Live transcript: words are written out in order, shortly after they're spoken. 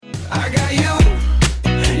I got you,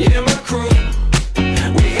 yeah, my crew.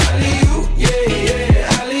 We alley-oop,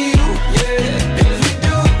 yeah, alley-oop, yeah. 'Cause we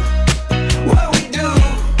do what we do.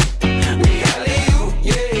 We alley-oop,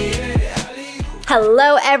 yeah, alley-oop.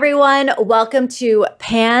 Hello, everyone. Welcome to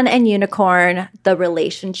Pan and Unicorn, the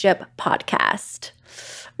relationship podcast.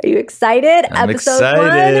 Are you excited? I'm Episode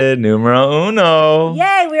excited. Numero uno. 1.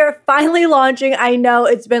 Yay, we are finally launching. I know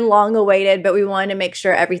it's been long awaited, but we wanted to make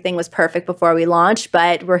sure everything was perfect before we launched.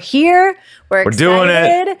 But we're here. We're excited. doing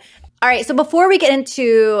it. All right, so before we get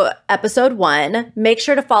into episode 1, make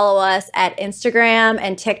sure to follow us at Instagram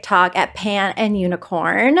and TikTok at Pan and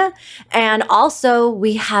Unicorn. And also,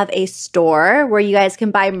 we have a store where you guys can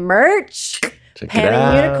buy merch. Check Pan it and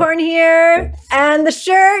out. Unicorn here. And the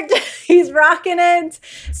shirt, he's rocking it.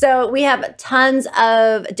 So we have tons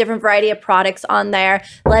of different variety of products on there.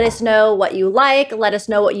 Let us know what you like. Let us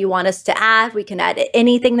know what you want us to add. We can add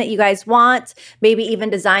anything that you guys want. Maybe even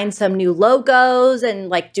design some new logos and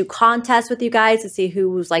like do contests with you guys to see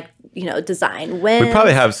who's like, design wins. We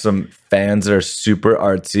probably have some fans that are super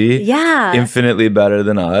artsy. Yeah. Infinitely better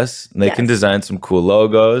than us. They can Yes. design some cool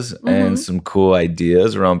logos and some cool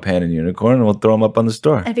ideas around Pan and Unicorn, and we'll throw them up on the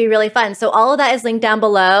store. It'd be really fun. So all of that is linked down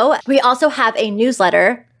below. We also have a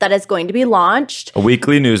newsletter that is going to be launched. A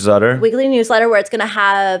weekly newsletter. Weekly newsletter where it's going to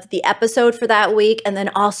have the episode for that week and then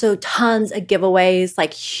also tons of giveaways,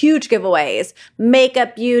 like huge giveaways,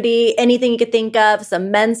 makeup, beauty, anything you could think of, some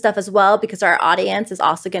men's stuff as well, because our audience is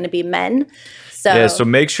also going to be men. So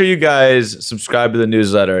make sure you guys subscribe to the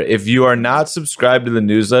newsletter. If you are not subscribed to the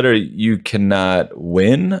newsletter, you cannot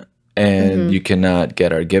win and you cannot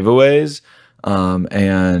get our giveaways.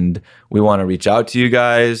 And we want to reach out to you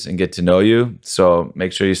guys and get to know you. So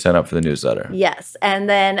make sure you sign up for the newsletter. Yes. And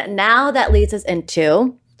then now that leads us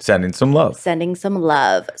into Sending some love. sending some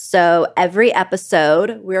love. So every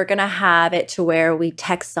episode, we're going to have it to where we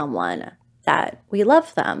text someone that we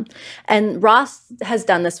love them. And Ross has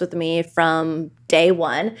done this with me from day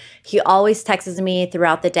one. He always texts me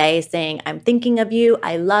throughout the day saying, I'm thinking of you,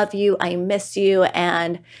 I love you, I miss you.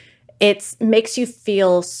 And it makes you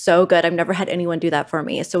feel so good. I've never had anyone do that for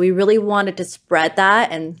me. So we really wanted to spread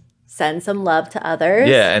that and send some love to others.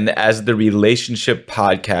 Yeah, and as the relationship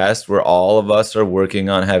podcast, where all of us are working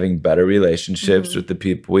on having better relationships with the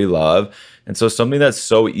people we love. And so something that's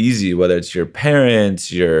so easy, whether it's your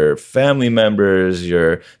parents, your family members,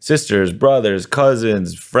 your sisters, brothers,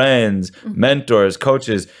 cousins, friends, mentors,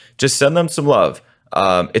 coaches, just send them some love.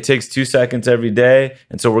 It takes 2 seconds every day.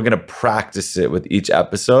 And so we're going to practice it with each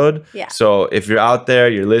episode. Yeah. So if you're out there,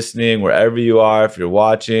 you're listening, wherever you are, if you're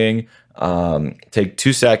watching, take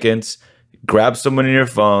 2 seconds, grab someone in your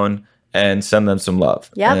phone and send them some love.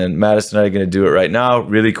 Yep. And Madison and I are going to do it right now,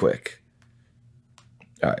 really quick.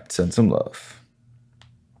 All right, send some love.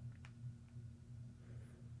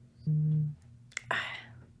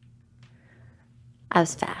 I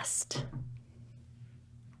was fast.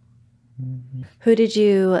 Who did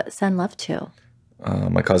you send love to?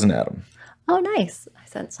 My cousin Adam. Oh, nice. I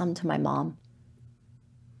sent some to my mom.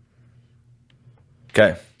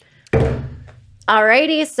 Okay.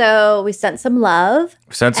 Alrighty, so we sent some love.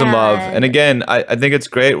 Send some love. And again, I think it's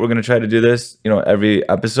great. We're going to try to do this, every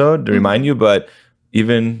episode to remind you, but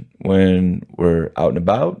even when we're out and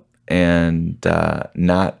about and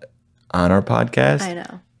not on our podcast, I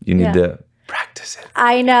know. you need to practice it.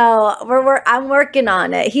 I know. I'm working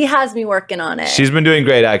on it. He has me working on it. She's been doing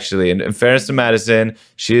great, actually. And in fairness to Madison,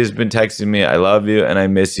 she has been texting me, I love you and I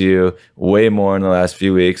miss you way more in the last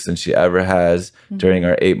few weeks than she ever has during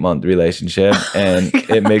our 8-month relationship. And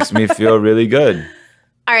it makes me feel really good.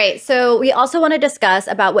 All right, so we also want to discuss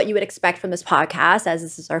about what you would expect from this podcast, as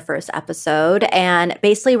this is our first episode. And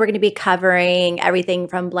basically, we're going to be covering everything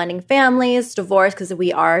from blending families, divorce, because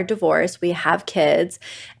we are divorced, we have kids,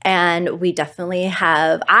 and we definitely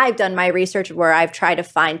have. I've done my research where I've tried to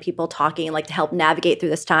find people talking, like to help navigate through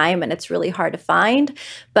this time, and it's really hard to find.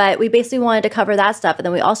 But we basically wanted to cover that stuff, and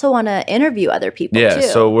then we also want to interview other people too. Yeah,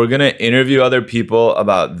 so we're going to interview other people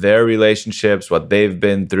about their relationships, what they've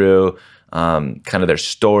been through, kind of their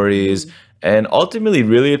stories. And ultimately,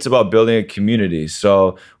 really, it's about building a community.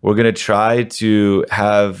 So we're going to try to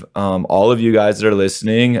have all of you guys that are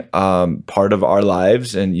listening part of our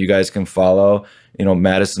lives, and you guys can follow,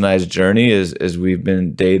 Madison and I's journey as we've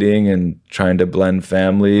been dating and trying to blend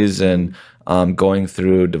families and going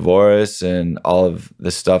through divorce and all of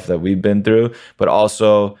the stuff that we've been through, but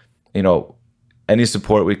also, any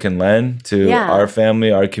support we can lend to our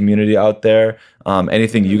family, our community out there.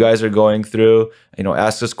 Anything you guys are going through,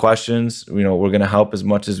 ask us questions. We're going to help as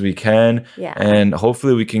much as we can. Yeah. And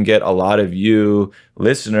hopefully we can get a lot of you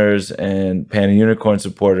listeners and Pan and Unicorn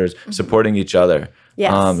supporters supporting each other.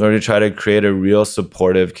 Yes. In order to try to create a real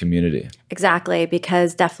supportive community. Exactly,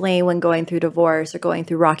 because definitely when going through divorce or going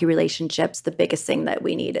through rocky relationships, the biggest thing that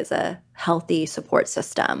we need is a healthy support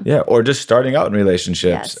system. Yeah, or just starting out in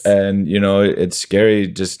relationships. Yes. And, it's scary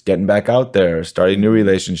just getting back out there, starting new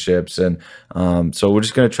relationships. And so we're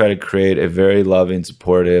just going to try to create a very loving,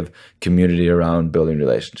 supportive community around building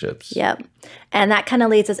relationships. Yep. And that kind of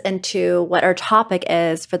leads us into what our topic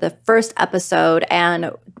is for the first episode.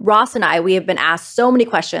 And Ross and I, we have been asked so many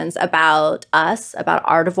questions about us, about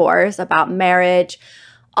our divorce, about marriage,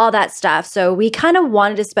 all that stuff. So we kind of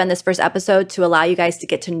wanted to spend this first episode to allow you guys to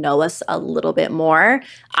get to know us a little bit more.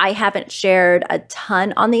 I haven't shared a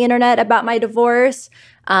ton on the internet about my divorce.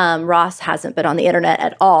 Ross hasn't been on the internet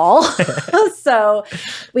at all. So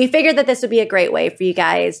we figured that this would be a great way for you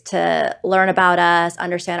guys to learn about us,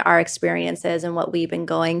 understand our experiences and what we've been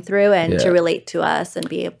going through, and to relate to us and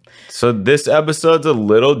be. So this episode's a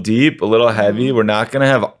little deep, a little heavy. We're not going to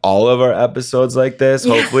have all of our episodes like this.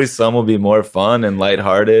 Hopefully some will be more fun and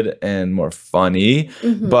lighthearted and more funny.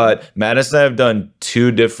 But Madison and I have done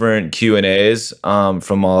 2 different Q&As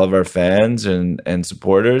from all of our fans and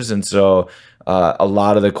supporters. And so a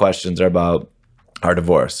lot of the questions are about our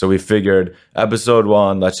divorce. So we figured episode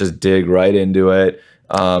 1, let's just dig right into it.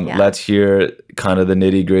 Let's hear kind of the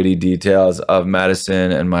nitty gritty details of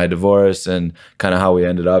Madison and my divorce and kind of how we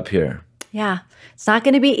ended up here. Yeah. It's not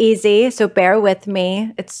going to be easy, so bear with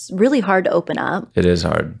me. It's really hard to open up. It is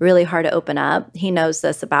hard. Really hard to open up. He knows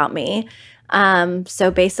this about me.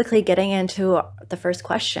 So basically getting into the first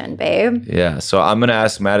question, babe. Yeah. So I'm going to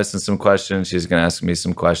ask Madison some questions. She's going to ask me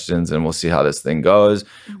some questions, and we'll see how this thing goes.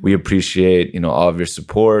 We appreciate, all of your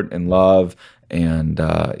support and love. And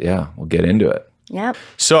we'll get into it. Yep.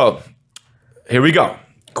 So here we go.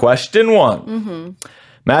 Question 1.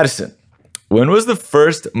 Madison, when was the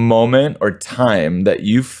first moment or time that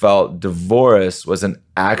you felt divorce was an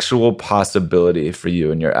actual possibility for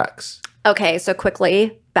you and your ex? Okay, so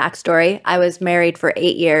quickly, backstory. I was married for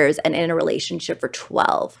 8 years and in a relationship for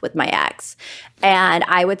 12 with my ex. And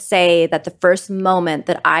I would say that the first moment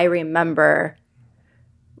that I remember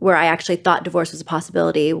where I actually thought divorce was a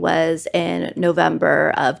possibility was in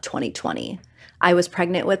November of 2020. I was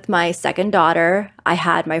pregnant with my second daughter. I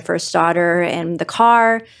had my first daughter in the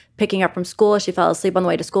car, picking up from school. She fell asleep on the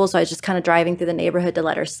way to school, so I was just kind of driving through the neighborhood to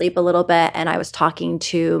let her sleep a little bit. And I was talking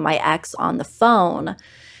to my ex on the phone,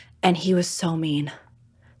 and he was so mean.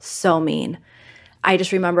 So mean. I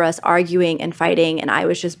just remember us arguing and fighting, and I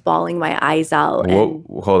was just bawling my eyes out.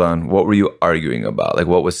 Hold on. What were you arguing about? Like,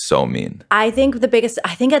 what was so mean? I think at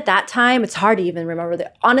that time, it's hard to even remember.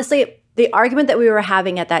 Honestly, the argument that we were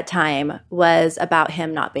having at that time was about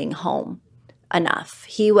him not being home enough.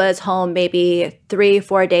 He was home maybe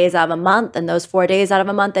 3-4 days out of a month, and those 4 days out of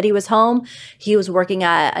a month that he was home, he was working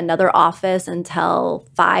at another office until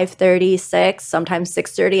 5:30, 6, sometimes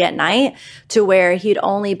 6:30 at night, to where he'd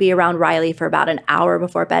only be around Riley for about an hour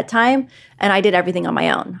before bedtime, and I did everything on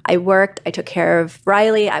my own. I worked, I took care of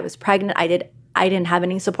Riley, I was pregnant, I didn't have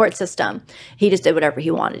any support system. He just did whatever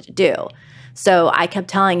he wanted to do. So I kept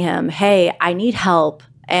telling him, hey, I need help,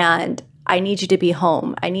 and I need you to be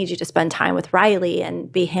home. I need you to spend time with Riley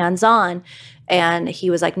and be hands-on. And he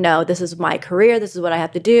was like, no, this is my career. This is what I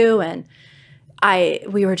have to do. And I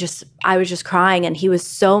was just crying, and he was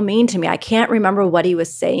so mean to me. I can't remember what he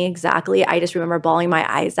was saying exactly. I just remember bawling my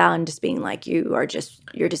eyes out and just being like, you're just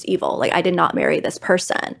evil. Like, I did not marry this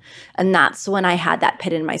person. And that's when I had that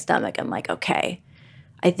pit in my stomach. I'm like, okay,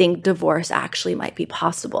 I think divorce actually might be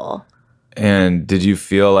possible. And did you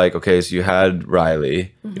feel like, okay, so you had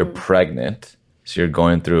Riley, you're pregnant, so you're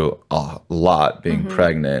going through a lot being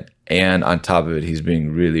pregnant, and on top of it, he's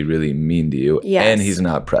being really, really mean to you, and he's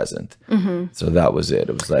not present. So that was it.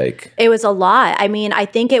 It was like... It was a lot. I mean, I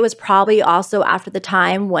think it was probably also after the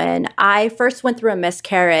time when I first went through a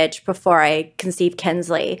miscarriage before I conceived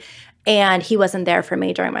Kinsley, and he wasn't there for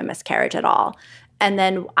me during my miscarriage at all. And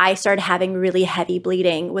then I started having really heavy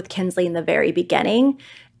bleeding with Kinsley in the very beginning.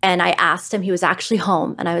 And I asked him, he was actually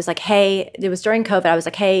home. And I was like, hey, it was during COVID. I was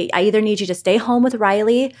like, hey, I either need you to stay home with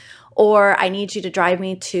Riley, or I need you to drive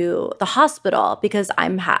me to the hospital because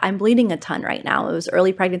I'm bleeding a ton right now. It was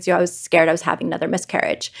early pregnancy. I was scared I was having another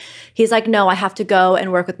miscarriage. He's like, no, I have to go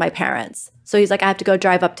and work with my parents. So he's like, I have to go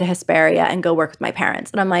drive up to Hesperia and go work with my parents.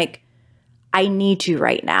 And I'm like, I need you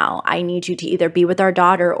right now. I need you to either be with our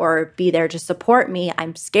daughter or be there to support me.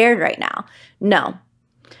 I'm scared right now. No.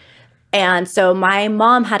 And so my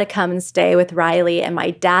mom had to come and stay with Riley, and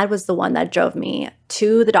my dad was the one that drove me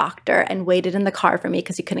to the doctor and waited in the car for me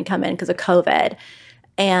because he couldn't come in because of COVID.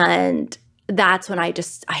 And that's when I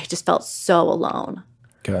just felt so alone.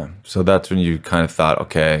 Okay. So that's when you kind of thought,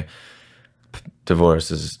 okay,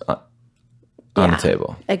 divorce is on the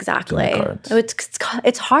table. Exactly. It's on the cards. So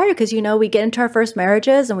it's hard because, you know, we get into our first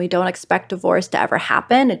marriages and we don't expect divorce to ever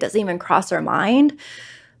happen. It doesn't even cross our mind.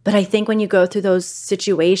 But I think when you go through those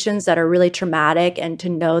situations that are really traumatic and to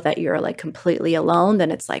know that you're like completely alone, then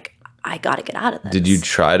it's like, I got to get out of this. Did you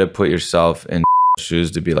try to put yourself in shoes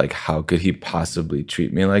to be like, how could he possibly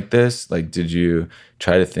treat me like this? Like, did you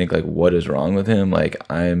try to think like, what is wrong with him? Like,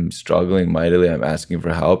 I'm struggling mightily. I'm asking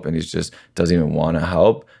for help and he's just doesn't even want to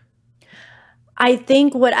help. I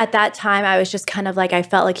think at that time, I was just kind of like, I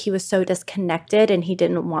felt like he was so disconnected and he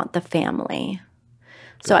didn't want the family.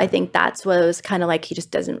 So I think that's what it was kind of like. He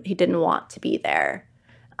didn't want to be there.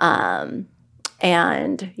 And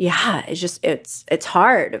yeah, it's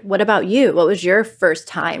hard. What about you? What was your first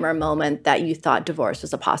time or moment that you thought divorce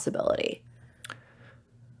was a possibility?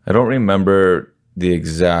 I don't remember the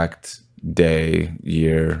exact day,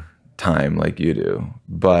 year, time like you do.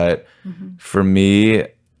 But for me,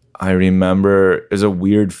 I remember it was a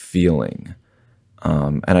weird feeling.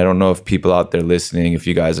 And I don't know if people out there listening, if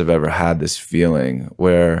you guys have ever had this feeling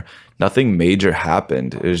where nothing major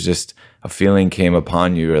happened. It was just a feeling came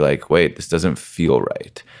upon you. You're like, wait, this doesn't feel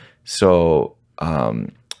right. So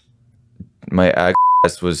my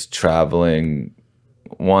ex was traveling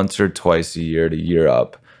once or twice a year to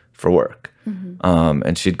Europe for work.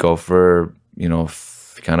 And she'd go for,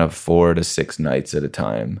 kind of 4 to 6 nights at a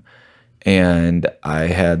time. And I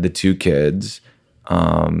had the 2 kids.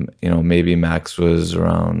 Maybe Max was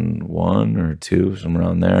around 1 or 2, somewhere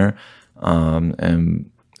around there.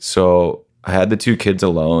 And so I had the 2 kids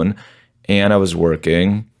alone and I was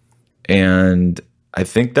working. And I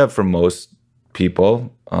think that for most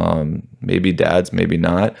people, maybe dads, maybe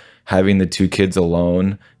not, having the 2 kids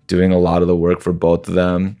alone, doing a lot of the work for both of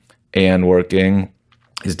them and working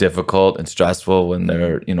is difficult and stressful when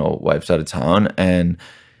their, wife's out of town. And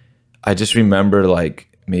I just remember like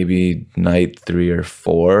maybe night 3 or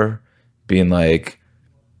 4 being like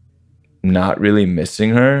not really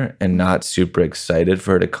missing her and not super excited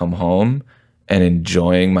for her to come home and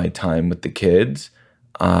enjoying my time with the kids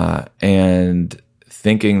and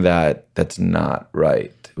thinking that that's not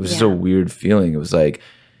right. It was just a weird feeling. It was like,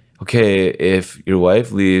 okay, if your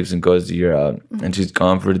wife leaves and goes to Europe and she's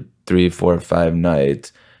gone for 3, 4, 5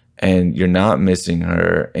 nights and you're not missing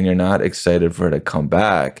her and you're not excited for her to come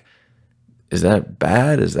back, is that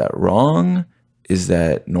bad? Is that wrong? Is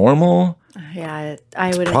that normal? Yeah,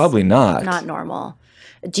 I would probably not. Not normal.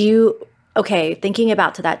 Thinking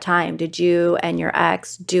about to that time, did you and your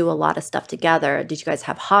ex do a lot of stuff together? Did you guys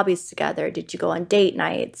have hobbies together? Did you go on date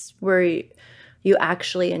nights? Were you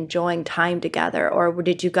actually enjoying time together? Or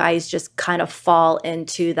did you guys just kind of fall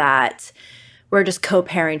into that, we're just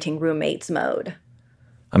co-parenting roommates mode?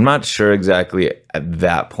 I'm not sure exactly at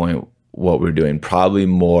that point what we're doing. Probably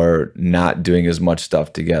more not doing as much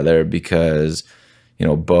stuff together because,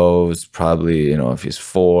 Bo's probably, if he's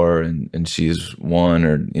 4 and she's 1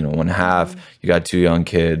 or, 1.5, you got 2 young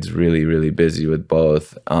kids, really, really busy with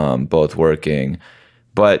both working.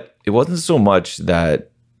 But it wasn't so much that,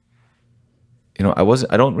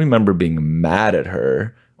 I don't remember being mad at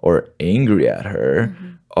her or angry at her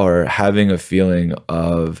or having a feeling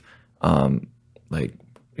of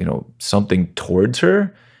something towards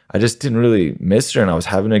her. I just didn't really miss her and I was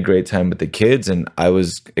having a great time with the kids and I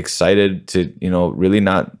was excited to,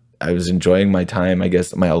 I was enjoying my time, I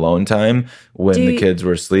guess my alone time when the kids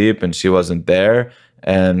were asleep and she wasn't there.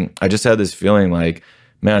 And I just had this feeling like,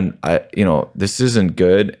 man, this isn't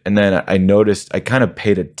good. And then I noticed, I kind of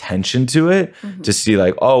paid attention to it to see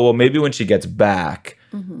like, oh, well, maybe when she gets back,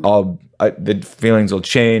 the feelings will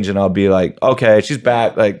change and I'll be like, okay, she's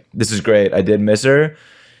back. Like, this is great. I did miss her.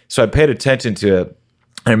 So I paid attention to it.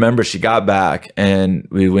 I remember she got back and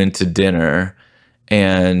we went to dinner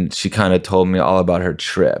and she kind of told me all about her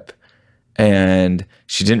trip. And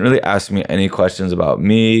she didn't really ask me any questions about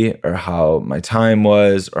me or how my time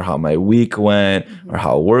was or how my week went or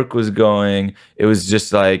how work was going. It was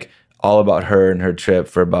just like all about her and her trip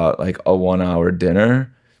for about like a 1-hour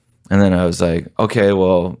dinner. And then I was like, okay,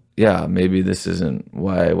 well, yeah, maybe this isn't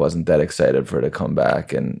why I wasn't that excited for her to come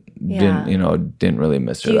back and didn't really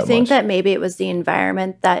miss her that much. Do you think that maybe it was the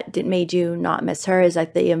environment that made you not miss her? Is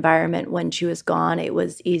like the environment when she was gone, it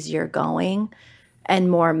was easier going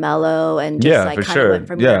and more mellow and just for sure. Went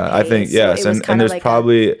from your pace? I think, yes. So and there's like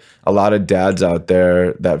probably a lot of dads out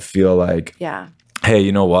there that feel like, hey,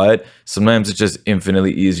 you know what? Sometimes it's just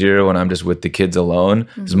infinitely easier when I'm just with the kids alone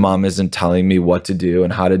because mom isn't telling me what to do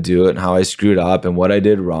and how to do it and how I screwed up and what I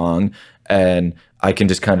did wrong. and I can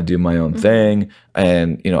just kind of do my own thing.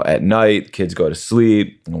 And, you know, at night, kids go to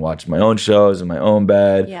sleep and watch my own shows in my own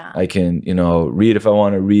bed. Yeah. I can, you know, read if I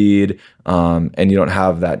want to read. And you don't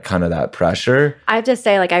have that kind of that pressure. I have to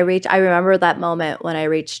say, like, I remember that moment when I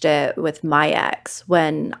reached it with my ex,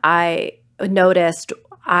 when I noticed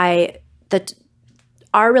that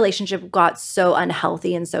our relationship got so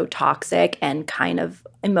unhealthy and so toxic and kind of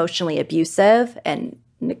emotionally abusive, and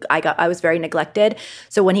I was very neglected.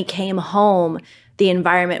 So when he came home, the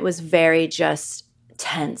environment was very just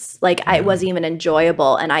tense. Like, it wasn't even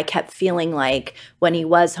enjoyable. And I kept feeling like when he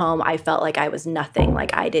was home, I felt like I was nothing,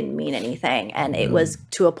 like I didn't mean anything. And it was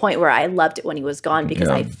to a point where I loved it when he was gone because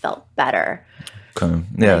I felt better. Okay.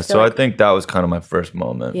 Yeah. So I think that was kind of my first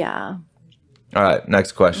moment. Yeah. All right.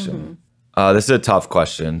 Next question. This is a tough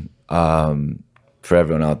question for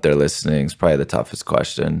everyone out there listening. It's probably the toughest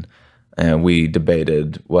question. And we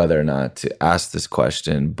debated whether or not to ask this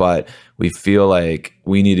question, but we feel like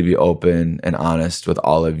we need to be open and honest with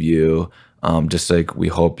all of you. Just like we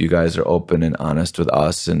hope you guys are open and honest with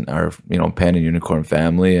us and our, you know, Pan and Unicorn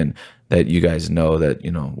family, and that you guys know that,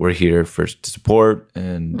 you know, we're here to support.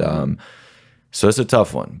 And so it's a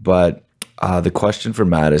tough one. But the question for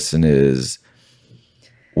Madison is,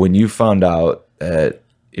 when you found out that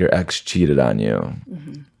your ex cheated on you,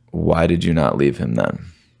 why did you not leave him then?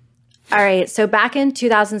 All right. So back in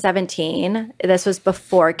 2017, this was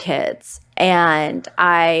before kids, and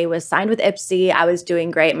I was signed with Ipsy. I was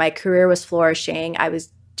doing great. My career was flourishing. I was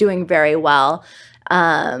doing very well.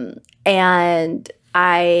 And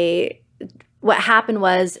what happened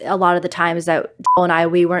was, a lot of the times that Joel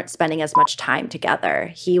and we weren't spending as much time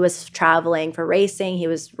together. He was traveling for racing. He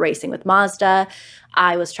was racing with Mazda.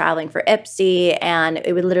 I was traveling for Ipsy, and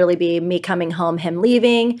it would literally be me coming home, him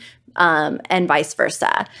leaving, and vice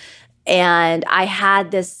versa. And I had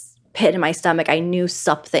this pit in my stomach. I knew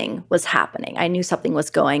something was happening. I knew something was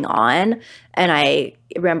going on. And I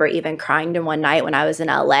remember even crying to him one night when I was in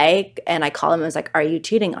LA, and I called him and was like, "Are you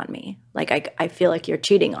cheating on me? Like, I feel like you're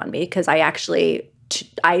cheating on me." Because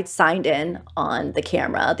I signed in on the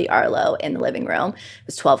camera, the Arlo in the living room. It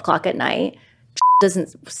was 12 o'clock at night.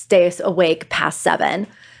 Doesn't stay awake past 7.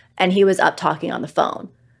 And he was up talking on the phone.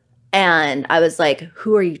 And I was like,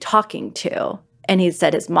 "Who are you talking to?" And he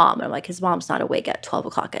said his mom. And I'm like, his mom's not awake at 12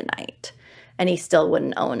 o'clock at night. And he still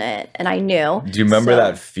wouldn't own it. And I knew. Do you remember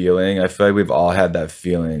that feeling? I feel like we've all had that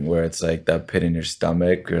feeling where it's like that pit in your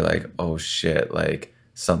stomach. You're like, oh shit, like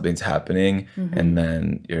something's happening. And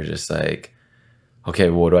then you're just like, okay,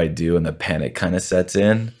 well, what do I do? And the panic kind of sets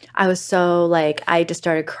in. I was so like, I just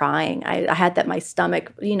started crying. I had that, my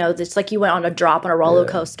stomach, you know, it's like you went on a drop on a roller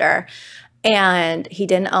coaster. And he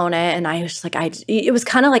didn't own it. And I was just like, it was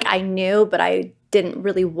kind of like I knew, but I didn't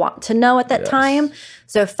really want to know at that time.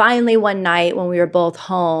 So finally one night when we were both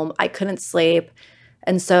home, I couldn't sleep.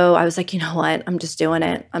 And so I was like, you know what? I'm just doing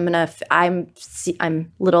it.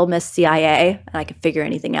 I'm little Miss CIA, and I can figure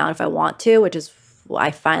anything out if I want to, which is why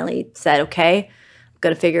I finally said, okay, I'm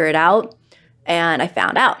going to figure it out. And I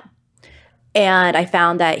found out. And I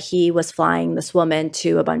found that he was flying this woman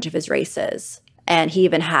to a bunch of his races. And he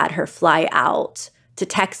even had her fly out to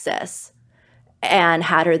Texas and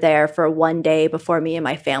had her there for one day before me and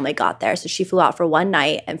my family got there. So she flew out for one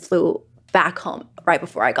night and flew back home right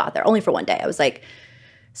before I got there, only for one day. I was like,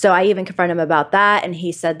 so I even confronted him about that. And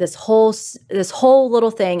he said this whole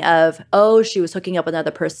little thing of, oh, she was hooking up with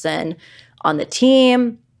another person on the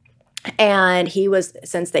team. And he was,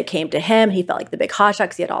 since they came to him, he felt like the big hotshot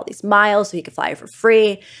because he had all these miles so he could fly for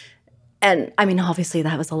free. And I mean, obviously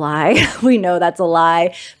that was a lie. We know that's a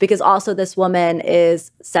lie, because also this woman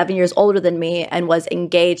is 7 years older than me and was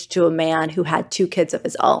engaged to a man who had 2 kids of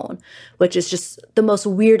his own, which is just the most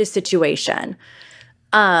weirdest situation.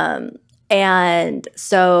 And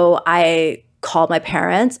so I called my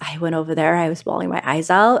parents. I went over there. I was bawling my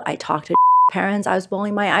eyes out. I talked to parents. I was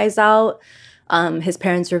bawling my eyes out. His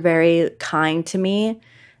parents were very kind to me,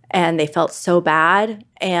 and they felt so bad.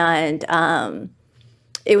 And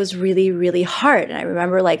it was really, really hard. And I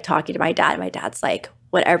remember like talking to my dad. My dad's like,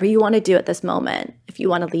 whatever you want to do at this moment, if you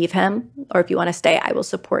want to leave him or if you want to stay, I will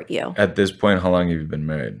support you. At this point, how long have you been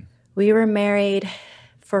married? We were married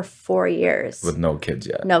for 4 years. With no kids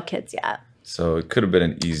yet? No kids yet. So it could have been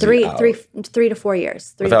an easier out. 3 to 4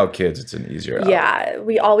 years. Without kids, it's an easier out. Yeah.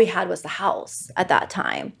 All we had was the house at that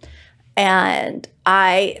time. And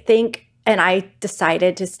I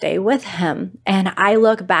decided to stay with him. And I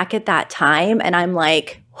look back at that time and I'm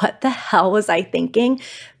like, what the hell was I thinking?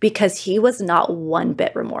 Because he was not one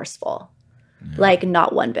bit remorseful. Yeah. Like,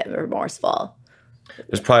 not one bit remorseful.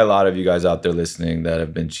 There's probably a lot of you guys out there listening that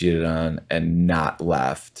have been cheated on and not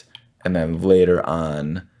left. And then later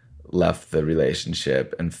on, left the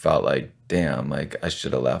relationship and felt like, damn, like I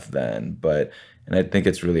should have left then. And I think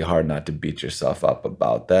it's really hard not to beat yourself up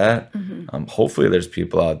about that. Hopefully there's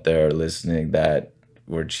people out there listening that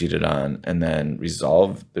were cheated on and then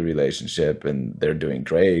resolved the relationship and they're doing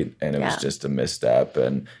great and it was just a misstep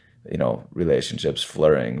and, you know, relationships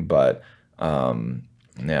flourishing. But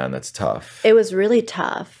yeah, that's tough. It was really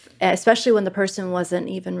tough, especially when the person wasn't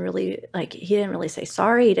even really like, he didn't really say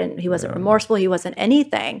sorry. He wasn't remorseful. He wasn't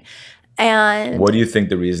anything. And what do you think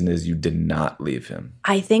the reason is you did not leave him?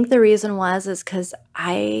 I think the reason is because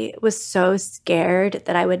I was so scared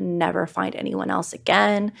that I would never find anyone else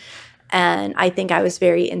again. And I think I was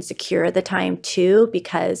very insecure at the time too,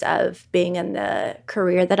 because of being in the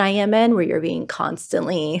career that I am in, where you're being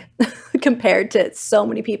constantly compared to so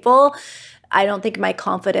many people. I don't think my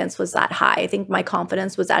confidence was that high. I think my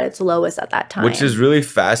confidence was at its lowest at that time. Which is really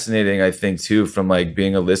fascinating, I think, too, from like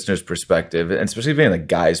being a listener's perspective, and especially being a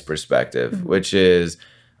guy's perspective, which is,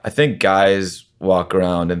 I think guys walk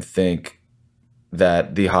around and think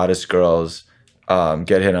that the hottest girls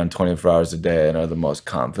get hit on 24 hours a day and are the most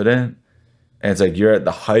confident. And it's like, you're at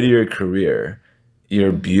the height of your career,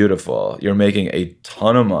 you're beautiful, you're making a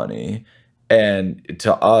ton of money. And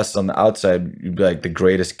to us on the outside, you'd be like the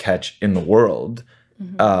greatest catch in the world.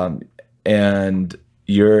 And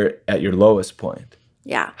you're at your lowest point.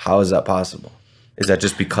 Yeah. How is that possible? Is that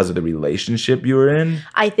just because of the relationship you were in?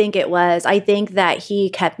 I think it was. I think that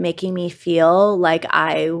he kept making me feel like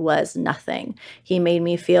I was nothing. He made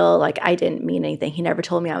me feel like I didn't mean anything. He never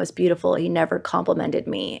told me I was beautiful. He never complimented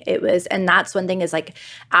me. And that's one thing is like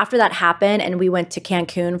after that happened and we went to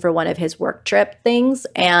Cancun for one of his work trip things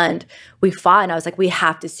and we fought and I was like, we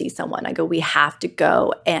have to see someone. I go, we have to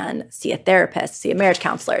go and see a therapist, see a marriage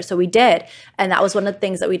counselor. So we did. And that was one of the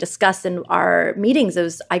things that we discussed in our meetings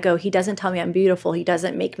is I go, he doesn't tell me I'm beautiful. He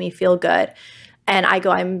doesn't make me feel good. And I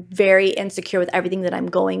go, I'm very insecure with everything that I'm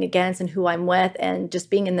going against and who I'm with. And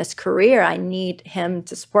just being in this career, I need him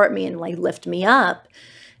to support me and like lift me up.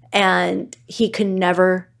 And he could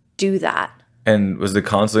never do that. And was the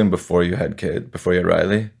counseling before you had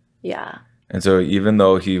Riley? Yeah. And so even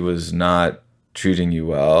though he was not treating you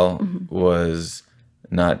well, was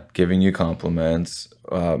not giving you compliments,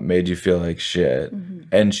 made you feel like shit,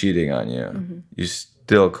 and cheating on you, you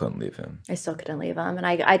still couldn't leave him. I still couldn't leave him. And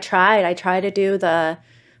I tried to do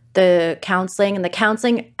the counseling. And the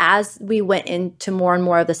counseling, as we went into more and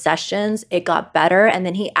more of the sessions, it got better. And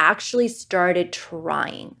then he actually started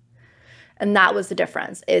trying. And that was the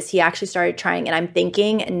difference, is he actually started trying. And I'm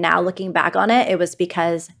thinking, and now looking back on it, it was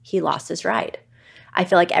because he lost his ride. I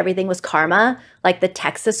feel like everything was karma. Like the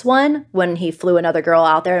Texas one, when he flew another girl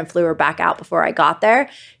out there and flew her back out before I got there,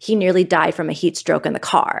 he nearly died from a heat stroke in the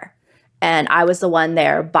car. And I was the one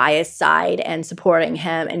there by his side and supporting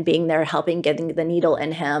him and being there, helping getting the needle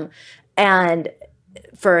in him and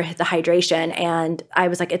for the hydration. And I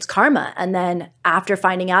was like, it's karma. And then after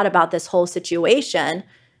finding out about this whole situation,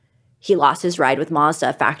 he lost his ride with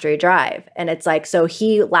Mazda factory drive. And it's like, so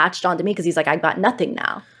he latched onto me because he's like, I got nothing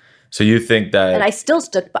now. So you think that... And I still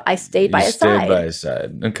I stayed by his side. Stayed by his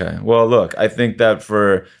side. Okay. Well, look, I think that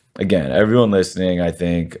for, again, everyone listening, I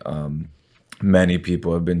think many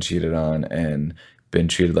people have been cheated on and been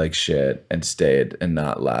treated like shit and stayed and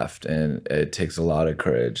not left. And it takes a lot of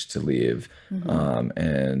courage to leave.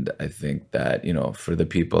 And I think that, you know, for the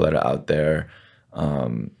people that are out there,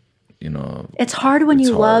 you know, it's hard when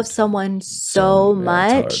you love someone so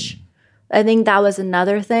much. I think that was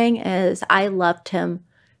another thing is I loved him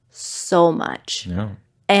so much. Yeah.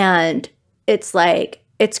 And it's like,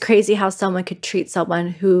 it's crazy how someone could treat someone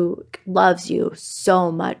who loves you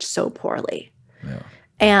so much so poorly. Yeah.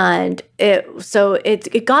 And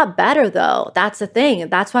it got better though. That's the thing.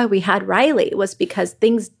 That's why we had Riley, was because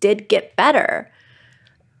things did get better.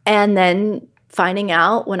 And then finding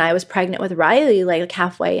out when I was pregnant with Riley, like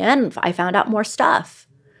halfway in, I found out more stuff,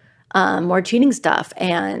 more cheating stuff.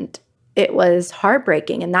 And it was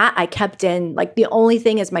heartbreaking. And that I kept in, like the only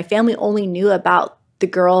thing is my family only knew about the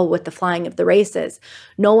girl with the flying of the races.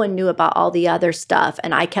 No one knew about all the other stuff.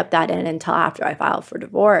 And I kept that in until after I filed for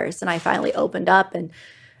divorce. And I finally opened up and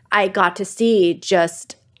I got to see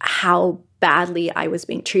just how badly I was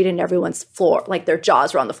being treated in everyone's floor. Like their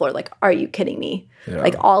jaws were on the floor. Like, are you kidding me? Yeah.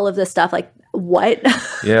 Like all of this stuff, like what?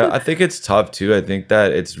 Yeah, I think it's tough too. I think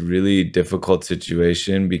that it's really difficult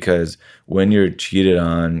situation because when you're cheated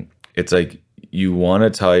on, it's like you want to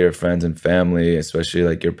tell your friends and family, especially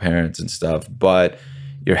like your parents and stuff, but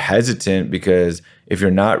you're hesitant because if you're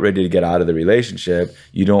not ready to get out of the relationship,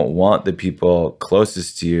 you don't want the people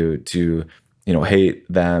closest to you to, you know, hate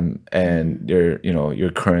them and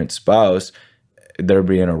your current spouse. they're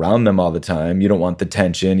being around them all the time. You don't want the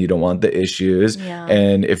tension. You don't want the issues. Yeah.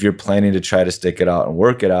 And if you're planning to try to stick it out and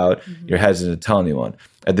work it out, you're hesitant to tell anyone.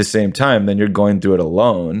 At the same time, then you're going through it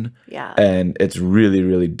alone. Yeah. And it's really,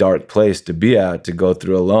 really dark place to be at, to go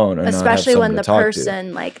through alone. And Especially when the not have someone to talk to.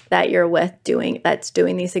 person like that you're with that's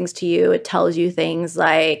doing these things to you, it tells you things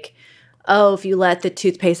like, oh, if you let the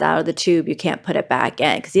toothpaste out of the tube, you can't put it back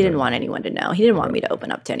in, because he didn't want anyone to know. He didn't want me to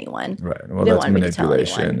open up to anyone. Right. Well, He didn't that's want me to tell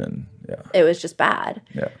manipulation. anyone. And yeah. It was just bad.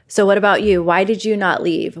 Yeah. So what about you? Why did you not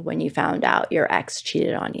leave when you found out your ex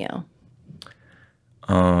cheated on you?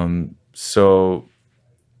 So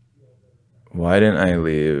why didn't I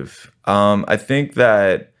leave? I think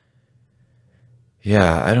that,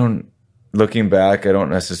 looking back, I don't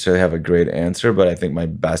necessarily have a great answer, but I think my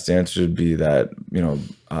best answer would be that,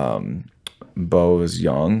 Bo was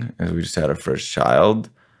young, and we just had our first child.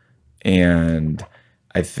 And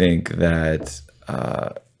I think that,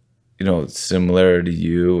 similar to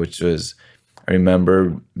you, which was, I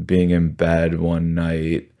remember being in bed one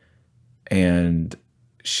night, and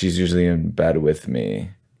she's usually in bed with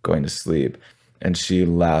me going to sleep, and she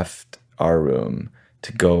left our room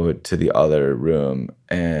to go to the other room,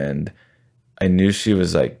 and I knew she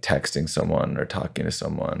was like texting someone or talking to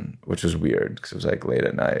someone, which was weird because it was like late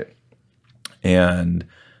at night. And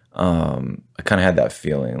I kind of had that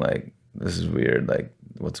feeling like, this is weird, like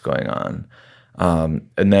what's going on?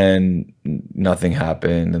 And then nothing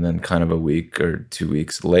happened. And then kind of a week or 2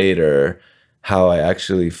 weeks later, how I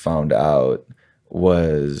actually found out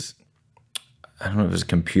was, I don't know if it was a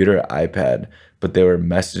computer or iPad, but they were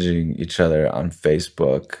messaging each other on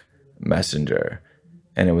Facebook Messenger,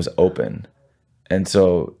 and it was open. And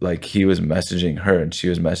so like he was messaging her and she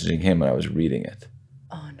was messaging him, and I was reading it.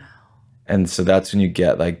 Oh no. And so that's when you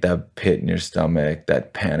get like that pit in your stomach,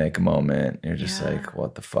 that panic moment. You're just Yeah. like,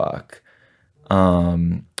 what the fuck?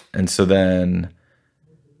 And so then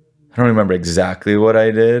I don't remember exactly what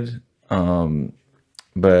I did,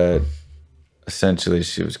 but essentially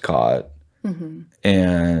she was caught.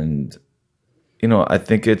 And, I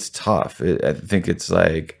think it's tough. I think it's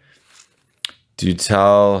like, do you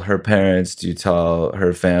tell her parents? Do you tell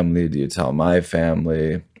her family? Do you tell my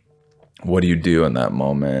family? What do you do in that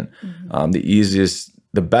moment?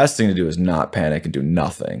 The best thing to do is not panic and do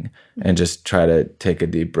nothing, and just try to take a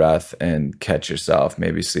deep breath and catch yourself,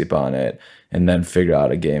 maybe sleep on it, and then figure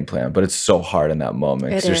out a game plan. But it's so hard in that moment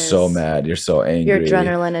because you're so mad, you're so angry. Your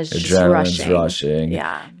adrenaline is just rushing.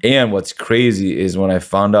 Yeah. And what's crazy is when I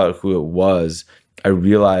found out who it was, I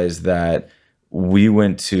realized that we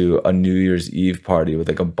went to a New Year's Eve party with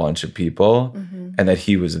like a bunch of people, and that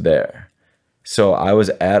he was there. So I was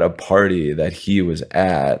at a party that he was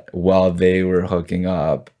at while they were hooking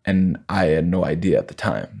up, and I had no idea at the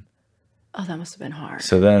time. Oh, that must have been hard.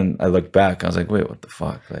 So then I looked back, and I was like, wait, what the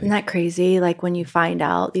fuck? Like, Isn't that crazy? Like when you find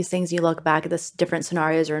out these things, you look back at this different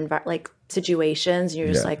scenarios or like situations, and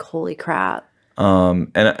you're just like, holy crap.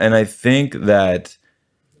 and I think that,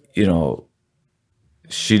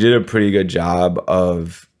 she did a pretty good job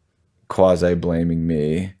of quasi blaming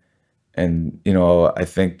me. And, I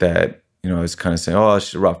think that, I was kind of saying, oh,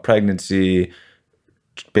 she's a rough pregnancy,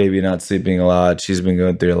 baby not sleeping a lot, she's been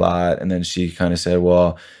going through a lot. And then she kind of said,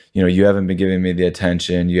 well, you haven't been giving me the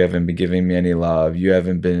attention, you haven't been giving me any love, you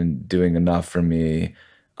haven't been doing enough for me.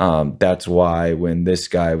 That's why when this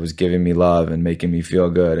guy was giving me love and making me feel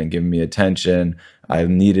good and giving me attention, I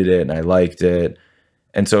needed it and I liked it.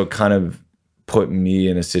 And so it kind of put me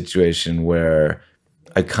in a situation where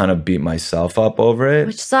I kind of beat myself up over it.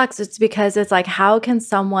 Which sucks. It's because it's like, how can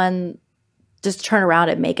someone just turn around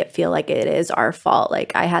and make it feel like it is our fault?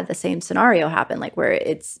 Like I had the same scenario happen, like where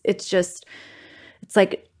it's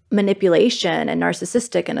like manipulation and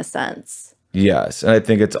narcissistic in a sense. Yes. And I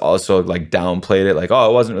think it's also like downplayed it, like, oh,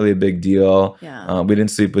 it wasn't really a big deal. Yeah. We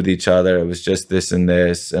didn't sleep with each other. It was just this and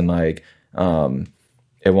this. And like,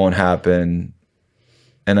 it won't happen.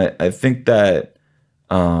 And I think that,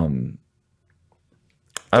 I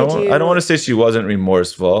don't want to say she wasn't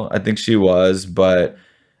remorseful. I think she was, but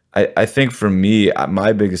I think for me,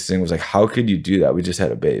 my biggest thing was like, how could you do that? We just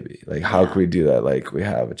had a baby. Like, how could we do that? Like, we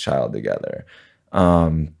have a child together.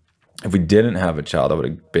 If we didn't have a child, I would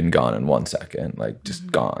have been gone in 1 second, like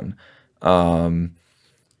just gone. And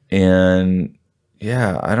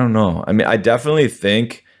yeah, I don't know. I mean, I definitely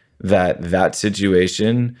think that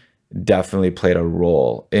situation definitely played a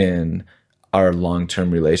role in our long-term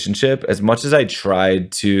relationship. As much as I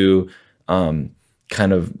tried to kind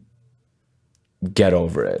of get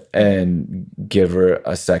over it and give her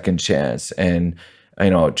a second chance and,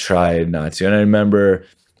 try not to. And I remember,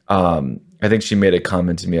 I think she made a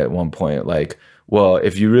comment to me at one point, like, well,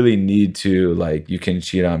 if you really need to, like, you can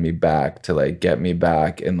cheat on me back to like get me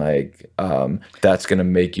back, and like that's gonna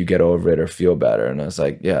make you get over it or feel better. And I was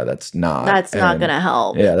like, yeah, that's not gonna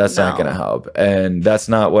help. Yeah, that's not No. gonna help, and that's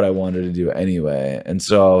not what I wanted to do anyway. And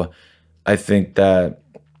so I think that,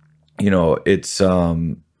 you know, it's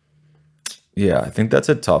yeah, I think that's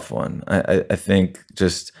a tough one. I think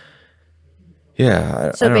just,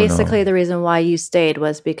 yeah. So I don't basically, know. the reason why you stayed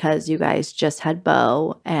was because you guys just had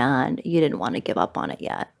Bo and you didn't want to give up on it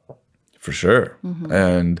yet. For sure. Mm-hmm.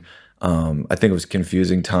 And I think it was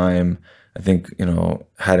confusing time. I think, you know,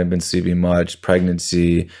 hadn't been sleeping much,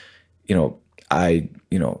 pregnancy, you know,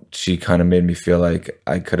 she kind of made me feel like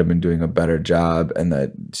I could have been doing a better job, and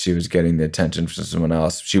that she was getting the attention from someone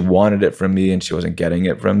else. She wanted it from me and she wasn't getting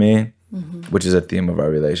it from me, which is a theme of our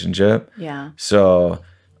relationship. Yeah. So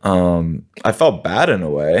I felt bad in a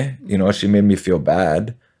way. You know, she made me feel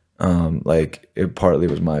bad. Like it partly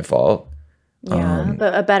was my fault. Yeah.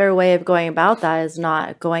 But a better way of going about that is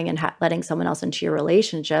not going and letting someone else into your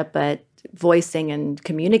relationship, but voicing and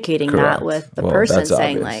communicating Correct. that with the Well, person, that's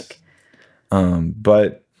saying obvious. like,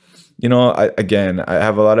 But you know, I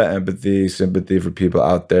have a lot of empathy, sympathy for people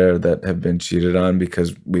out there that have been cheated on,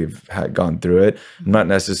 because we've gone through it. Not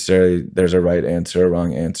necessarily there's a right answer, a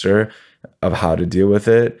wrong answer of how to deal with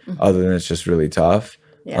it, other than it's just really tough.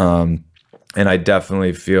 Yeah. And I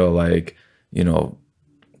definitely feel like, you know,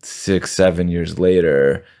 6-7 years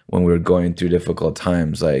later, when we were going through difficult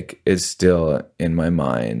times, like it's still in my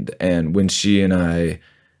mind. And when she and I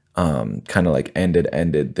kind of like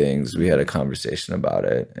ended things, we had a conversation about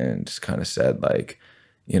it and just kind of said, like,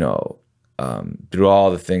 you know, through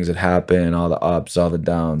all the things that happened, all the ups, all the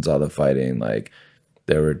downs, all the fighting, like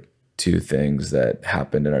there were two things that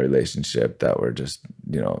happened in our relationship that were just,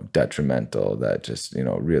 you know, detrimental, that just, you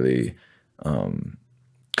know, really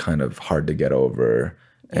kind of hard to get over,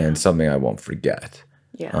 and something I won't forget.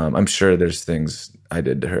 Yeah. I'm sure there's things I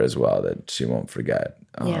did to her as well that she won't forget.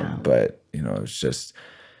 Yeah. But, you know, it's just,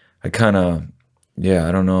 I kind of, yeah,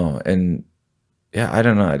 I don't know. And yeah, I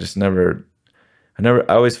don't know.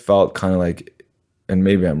 I always felt kind of like, and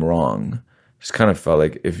maybe I'm wrong, just kind of felt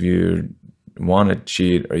like if you want to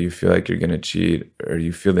cheat, or you feel like you're going to cheat, or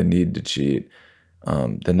you feel the need to cheat,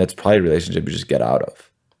 then that's probably a relationship you just get out of.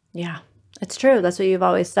 Yeah. It's true. That's what you've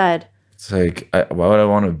always said. It's like, why would I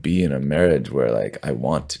want to be in a marriage where like I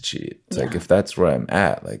want to cheat? It's like, if that's where I'm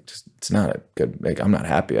at, like just, it's not a good, like I'm not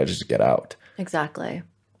happy. I just get out. Exactly.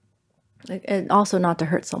 And also not to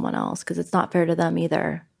hurt someone else, because it's not fair to them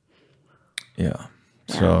either. Yeah.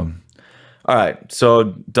 So, all right. So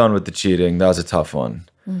done with the cheating. That was a tough one.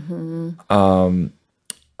 All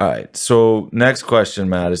right. So next question,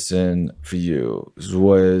 Madison, for you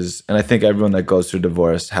was, and I think everyone that goes through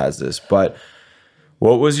divorce has this, but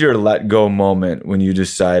what was your let go moment when you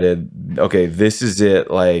decided, okay, this is it?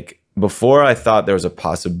 Like before, I thought there was a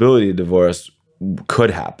possibility divorce could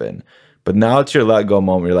happen, but now it's your let go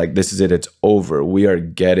moment. You're like, this is it. It's over. We are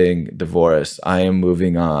getting divorced. I am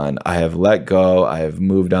moving on. I have let go. I have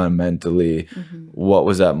moved on mentally. What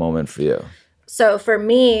was that moment for you? So for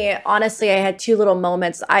me, honestly, I had two little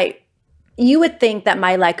moments. You would think that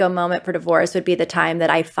my let go moment for divorce would be the time that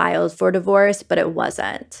I filed for divorce, but it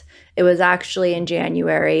wasn't. It was actually in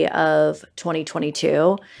January of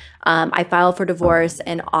 2022. I filed for divorce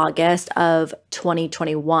in August of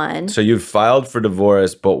 2021. So you filed for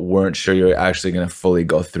divorce, but weren't sure you're actually going to fully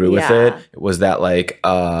go through with Yeah. it. Was that like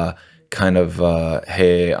kind of,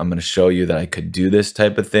 hey, I'm going to show you that I could do this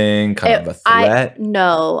type of thing, kind of a threat?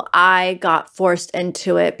 No, I got forced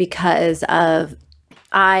into it because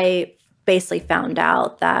I basically found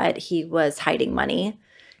out that he was hiding money.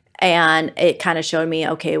 And it kind of showed me,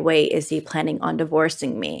 okay, wait, is he planning on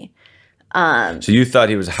divorcing me? So you thought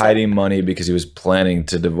he was hiding money because he was planning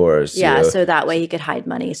to divorce Yeah, you. so that way he could hide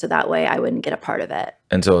money, so that way I wouldn't get a part of it.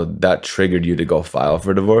 And so that triggered you to go file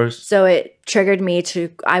for divorce? So it triggered me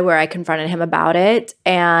where I confronted him about it,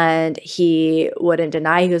 and he wouldn't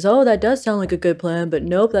deny. He goes, "Oh, that does sound like a good plan, but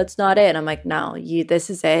nope, that's not it." And I'm like, "No, this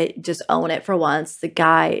is it. Just own it for once." The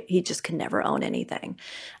guy, he just could never own anything.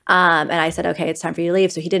 And I said, "Okay, it's time for you to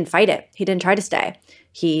leave." So he didn't fight it. He didn't try to stay.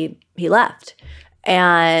 He left.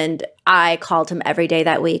 And I called him every day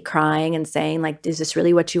that week crying and saying, like, is this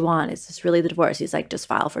really what you want? Is this really the divorce? He's like, just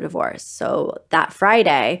file for divorce. So that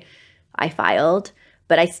Friday I filed,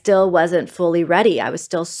 but I still wasn't fully ready. I was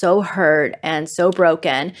still so hurt and so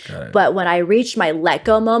broken. But when I reached my let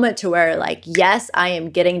go moment to where like, yes, I am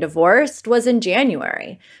getting divorced was in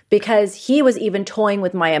January, because he was even toying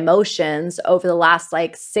with my emotions over the last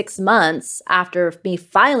like 6 months after me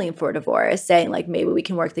filing for divorce, saying like, maybe we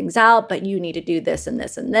can work things out, but you need to do this and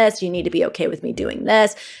this and this. You need to be okay with me doing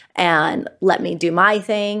this and let me do my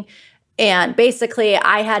thing. And basically,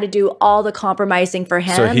 I had to do all the compromising for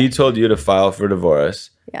him. So he told you to file for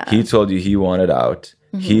divorce. Yeah. He told you he wanted out.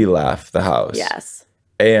 He left the house. Yes.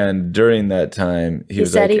 And during that time, he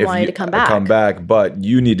was said like, he wanted to come back. Come back, but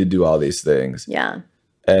you need to do all these things. Yeah.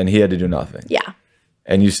 And he had to do nothing. Yeah.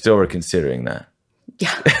 And you still were considering that.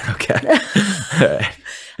 Yeah. Okay.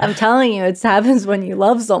 I'm telling you, it happens when you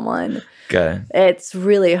love someone. Okay. It's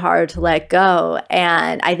really hard to let go.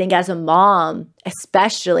 And I think as a mom,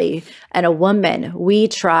 especially, and a woman, we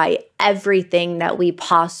try everything that we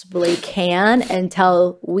possibly can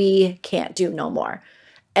until we can't do no more.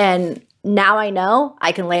 And now I know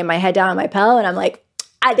I can lay my head down on my pillow and I'm like,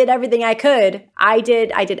 I did everything I could. I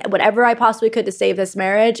did whatever I possibly could to save this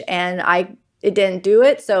marriage, and it didn't do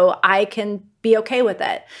it, so I can be okay with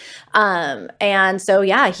it. And so,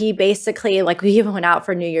 yeah, he basically, like, we even went out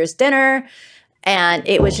for New Year's dinner, and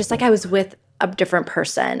it was just like I was with a different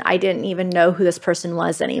person. I didn't even know who this person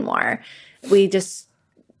was anymore. It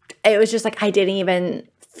was just like I didn't even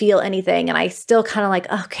feel anything, and I still kind of like,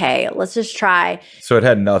 okay, let's just try. So it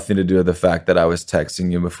had nothing to do with the fact that I was texting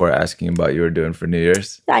you before asking about what you were doing for New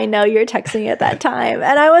Year's? I know you were texting at that time,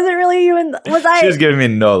 and I wasn't really even, was I? She was giving me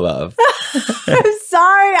no love. I'm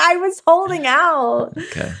sorry, I was holding out.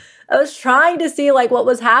 Okay. I was trying to see like what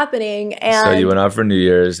was happening, and So you went out for New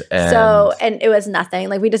Year's, and it was nothing.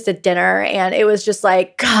 Like we just did dinner, and it was just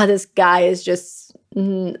like, God, this guy is just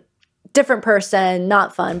different person,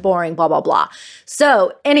 not fun, boring, blah, blah, blah.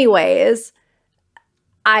 So anyways,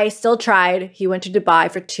 I still tried. He went to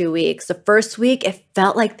Dubai for 2 weeks. The first week, it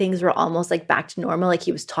felt like things were almost like back to normal. Like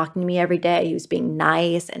he was talking to me every day. He was being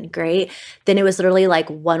nice and great. Then it was literally like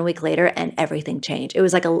 1 week later and everything changed. It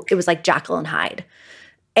was like Jekyll and Hyde.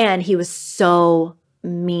 And he was so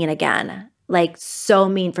mean again, like so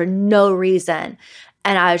mean for no reason.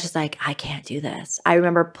 And I was just like, I can't do this. I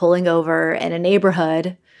remember pulling over in a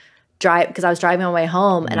neighborhood, because I was driving on my way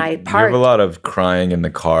home, and I parked. You have a lot of crying in the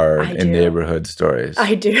car in neighborhood stories.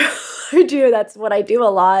 I do. I do. That's what I do a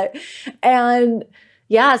lot. And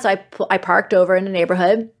yeah, so I parked over in the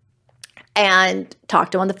neighborhood and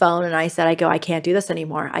talked to him on the phone, and I said, I can't do this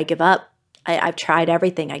anymore. I give up. I've tried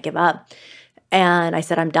everything. I give up. And I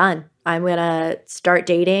said, I'm done. I'm going to start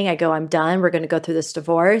dating. I'm done. We're going to go through this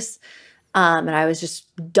divorce. And I was just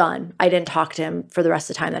done. I didn't talk to him for the rest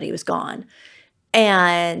of the time that he was gone.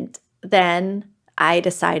 And then I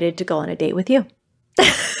decided to go on a date with you.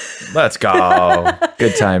 Let's go.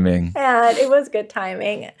 Good timing. And it was good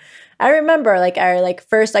timing. I remember like our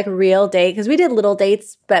first real date, because we did little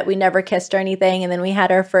dates, but we never kissed or anything. And then we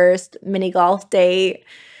had our first mini golf date.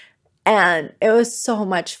 And it was so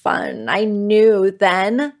much fun. I knew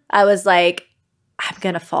then, I was like, I'm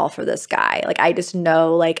going to fall for this guy. Like, I just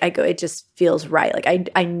know, it just feels right. Like,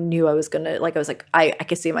 I knew I was going to, I was like, I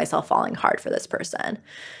could see myself falling hard for this person.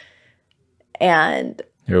 And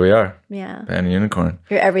here we are. Yeah. Pan Unicorn.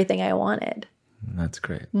 You're everything I wanted. That's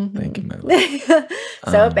great. Thank you, my love.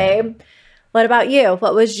 So, babe, what about you?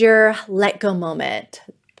 What was your let go moment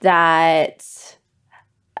that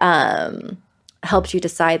helped you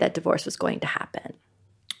decide that divorce was going to happen?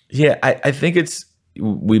 Yeah, I think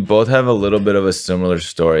we both have a little bit of a similar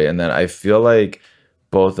story, and then I feel like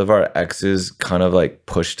both of our exes kind of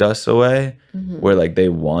pushed us away, where they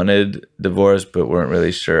wanted divorce but weren't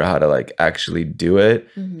really sure how to actually do it,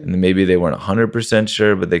 and maybe they weren't 100%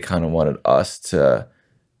 sure, but they kind of wanted us to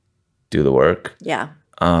do the work. Yeah.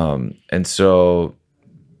 And so,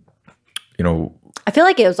 I feel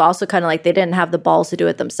like it was also kind of they didn't have the balls to do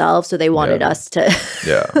it themselves, so they wanted us to.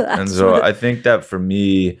 Yeah. And so I think that for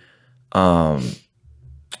me, I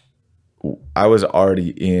was already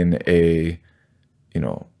in a,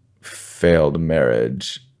 failed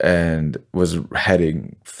marriage and was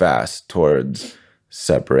heading fast towards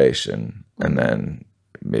separation and then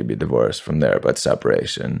maybe divorce from there, but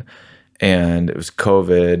separation. And it was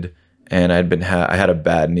COVID, and I had a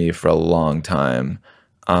bad knee for a long time.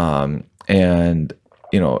 And,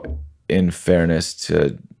 in fairness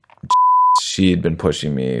to, she'd been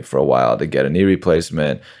pushing me for a while to get a knee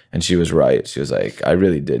replacement, and she was right. She was like, I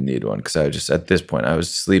really did need one, because at this point, I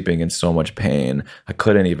was sleeping in so much pain. I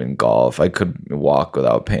couldn't even golf. I couldn't walk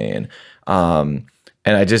without pain. And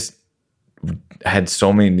I just had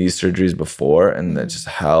so many knee surgeries before, and that's just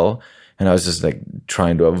hell. And I was just like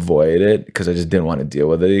trying to avoid it because I just didn't want to deal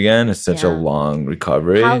with it again. It's such a Yeah. long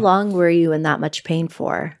recovery. How long were you in that much pain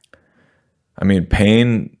for? I mean,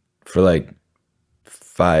 pain for like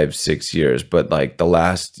 5-6 years, but like the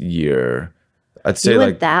last year, I'd say You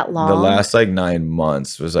went like that long? the last like 9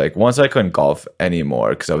 months was like once I couldn't golf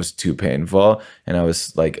anymore because I was too painful, and I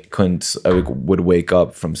was like would wake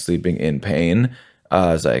up from sleeping in pain.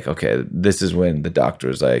 I was like, okay, this is when the doctor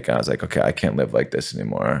was like, I was like, okay, I can't live like this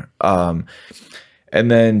anymore. And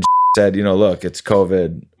then said, look, it's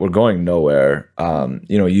COVID. We're going nowhere.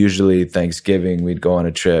 Usually Thanksgiving we'd go on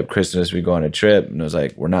a trip, Christmas we'd go on a trip, and I was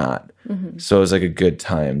like, we're not. So it was like a good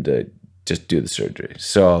time to just do the surgery.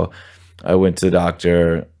 So I went to the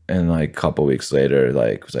doctor, and like a couple weeks later,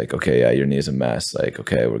 like was like, okay, yeah, your knee's a mess. Like,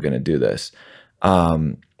 okay, we're gonna do this.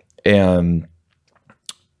 And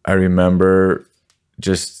I remember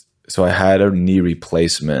so I had a knee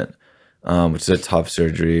replacement, which is a tough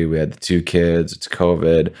surgery. We had the 2 kids. It's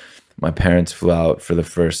COVID. My parents flew out for the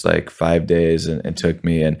first like 5 days and took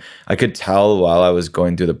me. And I could tell while I was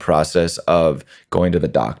going through the process of going to the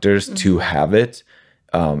doctors to have it,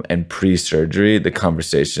 and pre-surgery, the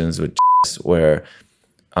conversations with where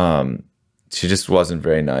she just wasn't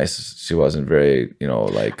very nice. She wasn't very,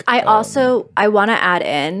 like. I want to add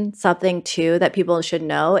in something too that people should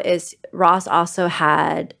know is Ross also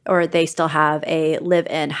had, or they still have, a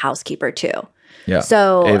live-in housekeeper too. Yeah.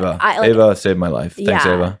 So Ava. I, Ava saved my life. Thanks,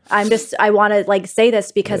 Ava. I want to like say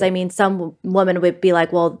this because I mean, some woman would be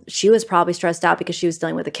like, well, she was probably stressed out because she was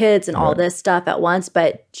dealing with the kids and all this stuff at once,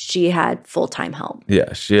 but she had full-time help.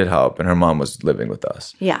 Yeah, she had help, and her mom was living with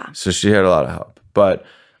us. Yeah. So she had a lot of help. But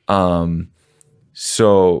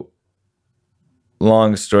so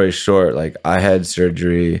long story short, like I had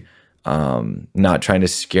surgery, not trying to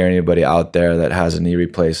scare anybody out there that has a knee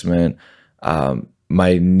replacement.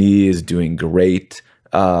 My knee is doing great,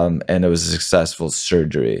 and it was a successful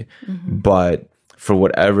surgery. But for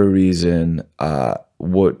whatever reason,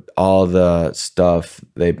 all the stuff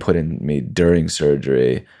they put in me during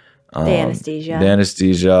surgery, The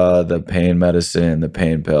anesthesia, the pain medicine, the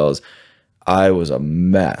pain pills, I was a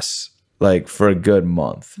mess, like for a good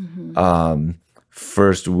month.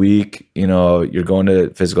 First week, you're going to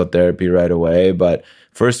physical therapy right away, but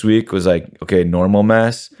first week was like, okay, normal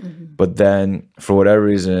mess. But then for whatever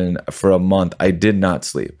reason, for a month, I did not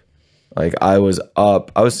sleep. Like I was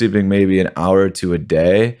sleeping maybe an hour or 2 a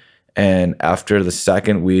day. And after the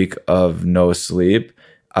second week of no sleep,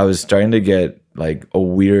 I was starting to get like a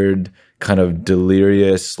weird kind of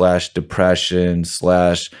delirious / depression /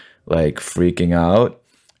 like freaking out.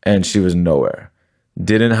 And she was nowhere.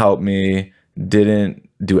 Didn't help me. Didn't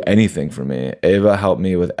do anything for me. Ava helped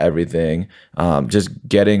me with everything. Just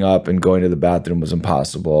getting up and going to the bathroom was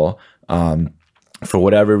impossible. For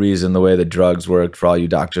whatever reason, the way the drugs worked, for all you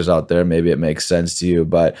doctors out there, maybe it makes sense to you.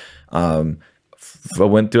 But I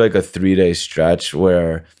went through like a 3-day stretch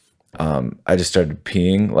where I just started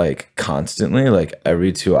peeing like constantly, like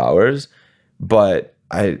every 2 hours. But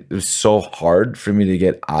it was so hard for me to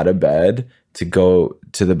get out of bed, to go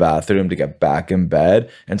to the bathroom, to get back in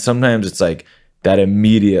bed. And sometimes it's like that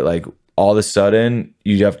immediate, like all of a sudden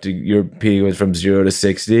your pee was from 0 to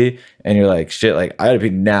 60 and you're like, shit, like I gotta pee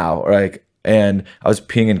now. Or like, and I was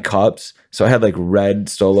peeing in cups. So I had like red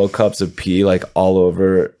Solo cups of pee like all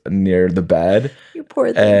over near the bed. You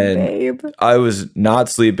poor thing, babe. I was not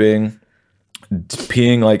sleeping,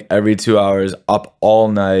 peeing like every 2 hours, up all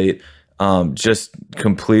night, just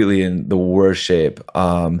completely in the worst shape.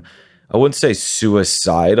 I wouldn't say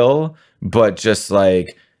suicidal, but just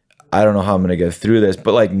like, I don't know how I'm going to get through this,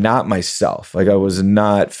 but like not myself. Like I was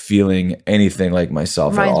not feeling anything like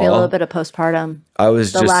myself Reminds at all. me a little bit of postpartum. I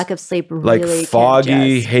was The just lack of sleep like really foggy,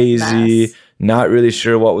 can just hazy, mess. not really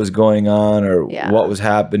sure what was going on or Yeah. what was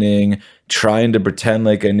happening, trying to pretend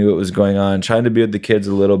like I knew what was going on, trying to be with the kids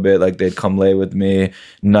a little bit, like they'd come lay with me.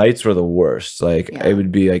 Nights were the worst. Like it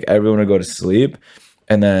would be like everyone would go to sleep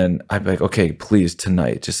and then I'd be like, okay, please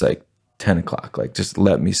tonight, just like 10 o'clock, like just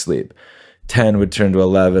let me sleep. 10 would turn to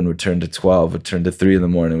 11, would turn to 12, would turn to 3 in the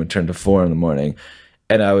morning, would turn to 4 in the morning.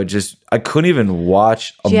 And I couldn't even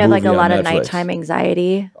watch a movie. Do you have like a lot on of Netflix. nighttime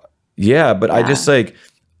anxiety? Yeah, but I just like,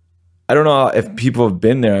 I don't know if people have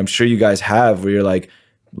been there. I'm sure you guys have, where you're like,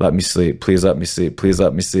 let me sleep. Please let me sleep. Please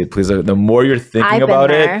let me sleep. Please. The more you're thinking I've been about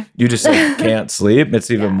there. it, you just like can't sleep. It's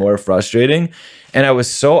even more frustrating. And I was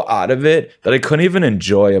so out of it that I couldn't even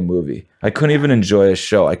enjoy a movie. I couldn't even enjoy a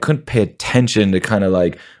show. I couldn't pay attention to kind of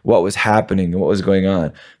like what was happening and what was going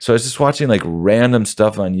on. So I was just watching like random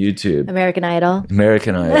stuff on YouTube. American Idol.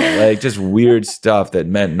 American Idol, like just weird stuff that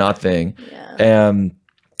meant nothing. And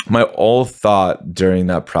my whole thought during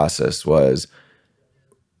that process was,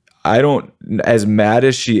 I don't, as mad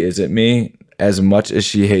as she is at me, as much as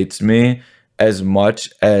she hates me, as much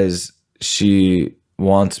as she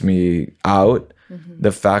wants me out,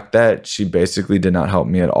 the fact that she basically did not help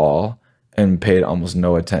me at all and paid almost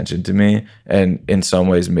no attention to me, and in some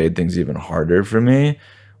ways made things even harder for me,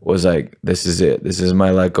 was like, this is it. This is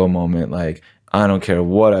my let go moment. Like, I don't care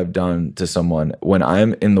what I've done to someone. When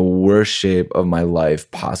I'm in the worst shape of my life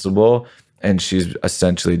possible and she's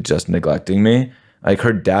essentially just neglecting me, like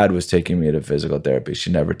her dad was taking me to physical therapy.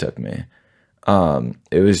 She never took me.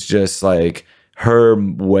 It was just like her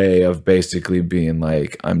way of basically being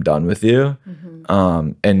like, I'm done with you.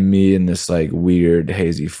 And me in this like weird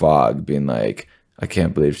hazy fog being like, I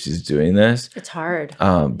can't believe she's doing this. It's hard.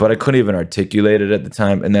 But I couldn't even articulate it at the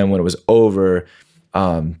time. And then when it was over,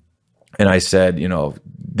 and I said, you know,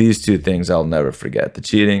 these two things I'll never forget, the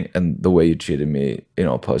cheating and the way you treated me, you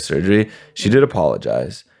know, post-surgery. She did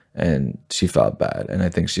apologize and she felt bad. And I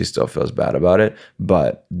think she still feels bad about it.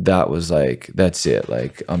 But that was like, that's it.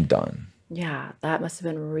 Like, I'm done. Yeah, that must have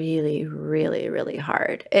been really, really, really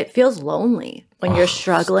hard. It feels lonely when you're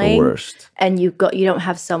struggling worst. and you don't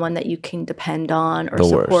have someone that you can depend on or The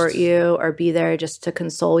support worst. you or be there just to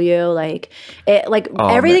console you. Like it, like Oh,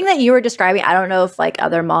 everything that you were describing. I don't know if like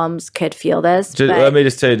other moms could feel this. Just, but let me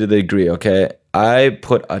just tell you to the degree, okay? I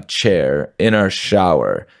put a chair in our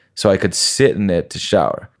shower so I could sit in it to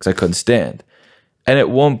shower because I couldn't stand. And at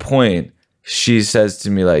one point, she says to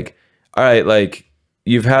me, like, all right, like,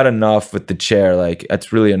 you've had enough with the chair. Like,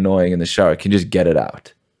 that's really annoying in the shower. Can you just get it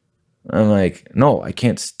out? I'm like, no, I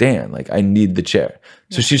can't stand. Like, I need the chair.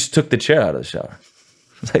 So she just took the chair out of the shower.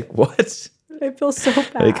 I was like, what? I feel so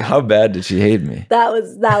bad. Like, how bad did she hate me? That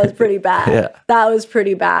was pretty bad. Yeah. That was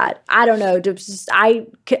pretty bad. I don't know. Just I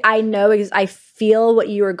know I feel what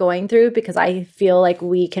you were going through because I feel like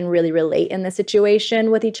we can really relate in this situation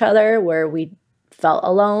with each other where we felt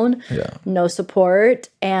alone, no support,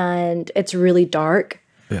 and it's really dark.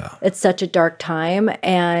 Yeah. It's such a dark time.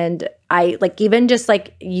 And I like even just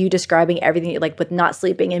like you describing everything like with not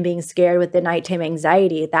sleeping and being scared with the nighttime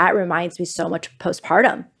anxiety, that reminds me so much of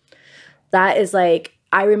postpartum. That is like,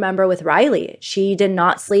 I remember with Riley, she did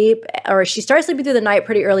not sleep, or she started sleeping through the night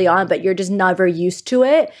pretty early on, but you're just never used to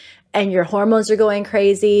it. And your hormones are going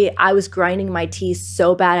crazy. I was grinding my teeth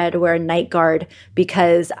so bad I had to wear a night guard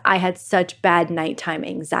because I had such bad nighttime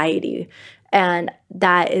anxiety. And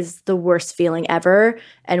that is the worst feeling ever.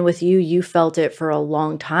 And with you, you felt it for a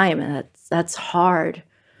long time. And that's hard.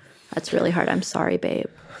 That's really hard. I'm sorry, babe.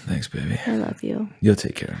 Thanks, baby. I love you. You'll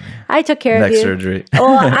take care of me. I took care of Next you. surgery.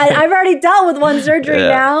 Well, I've already dealt with one surgery Yeah,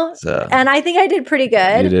 now. so- And I think I did pretty You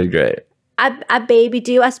good. did great. I babied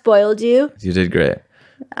you. I spoiled you. You did great.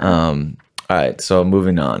 All right, so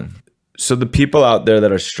moving on. So the people out there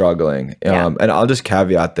that are struggling, and I'll just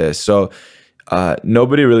caveat this. So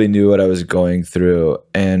nobody really knew what I was going through.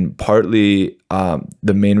 And partly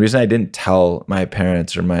the main reason I didn't tell my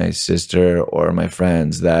parents or my sister or my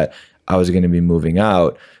friends that I was going to be moving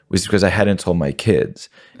out was because I hadn't told my kids.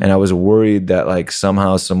 And I was worried that like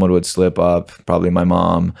somehow someone would slip up, probably my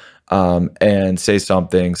mom, and say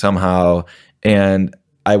something somehow. And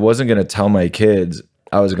I wasn't going to tell my kids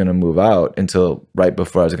I was going to move out until right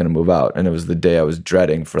before I was going to move out. And it was the day I was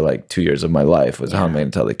dreading for like 2 years of my life was how am I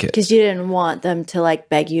going to tell the kids? Because you didn't want them to like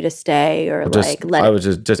beg you to stay or Just, like let I it.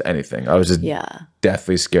 was just anything. I was just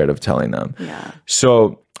deathly scared of telling them. Yeah.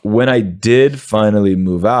 So when I did finally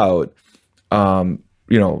move out,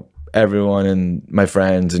 you know, everyone and my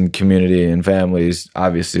friends and community and families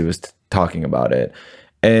obviously was talking about it.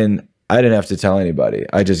 And I didn't have to tell anybody.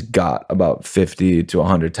 I just got about 50 to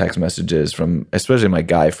 100 text messages from especially my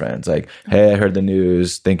guy friends like, hey, I heard the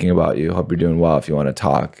news, thinking about you. Hope you're doing well. If you want to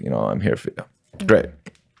talk, you know, I'm here for you. Great.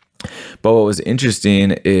 But what was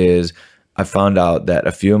interesting is I found out that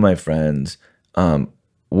a few of my friends,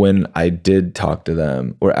 when I did talk to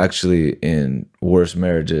them, were actually in worse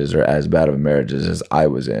marriages or as bad of marriages as I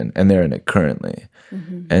was in, and they're in it currently.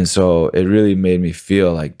 And so it really made me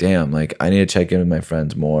feel like, damn, like I need to check in with my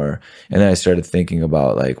friends more. And then I started thinking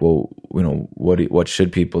about like, well, you know, what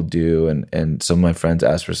should people do? And some of my friends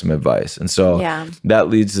asked for some advice. And so that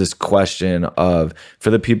leads to this question of,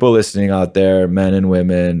 for the people listening out there, men and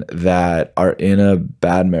women that are in a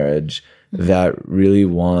bad marriage, that really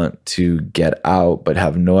want to get out but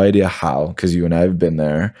have no idea how, because you and I have been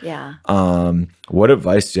there. Yeah. What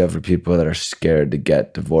advice do you have for people that are scared to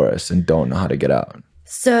get divorced and don't know how to get out?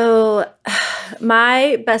 So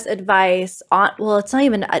my best advice it's not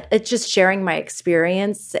even, it's just sharing my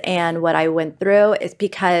experience and what I went through is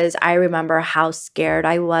because I remember how scared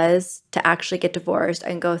I was to actually get divorced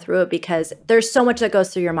and go through it because there's so much that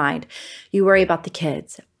goes through your mind. You worry about the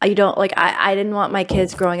kids. you don't like, I didn't want my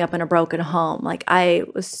kids growing up in a broken home. Like I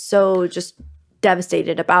was so just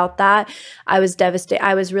devastated about that. I was devastated.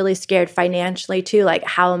 I was really scared financially too. Like,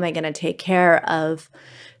 how am I going to take care of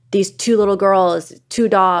these 2 little girls, 2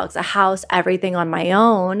 dogs, a house, everything on my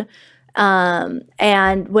own?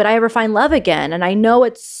 And would I ever find love again? And I know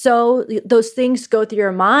it's so, those things go through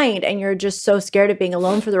your mind and you're just so scared of being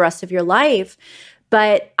alone for the rest of your life.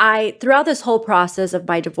 But throughout this whole process of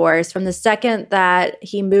my divorce, from the second that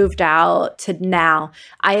he moved out to now,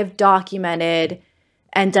 I have documented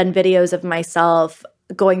and done videos of myself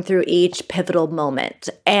going through each pivotal moment.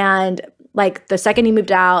 And like the second he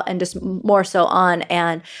moved out and just more so on.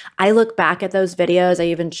 And I look back at those videos. I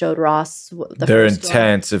even showed Ross They're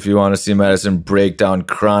intense. If you want to see Madison break down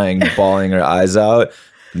crying, bawling her eyes out,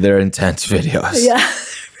 they're intense videos. Yeah.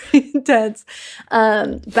 Intense.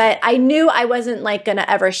 But I knew I wasn't like going to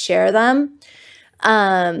ever share them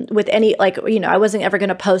with any, like, you know, I wasn't ever going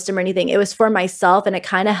to post them or anything. It was for myself, and it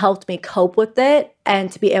kind of helped me cope with it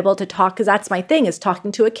and to be able to talk, because that's my thing, is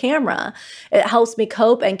talking to a camera. It helps me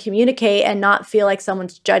cope and communicate and not feel like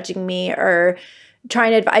someone's judging me or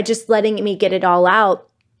trying to, just letting me get it all out.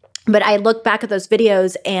 But I look back at those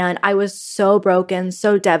videos and I was so broken,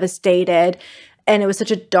 so devastated, and it was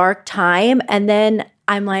such a dark time. And then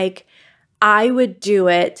I'm like, I would do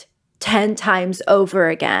it 10 times over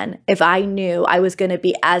again if I knew I was going to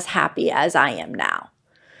be as happy as I am now.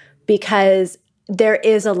 Because there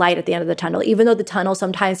is a light at the end of the tunnel. Even though the tunnel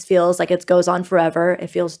sometimes feels like it goes on forever, it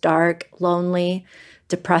feels dark, lonely,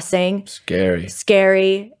 depressing,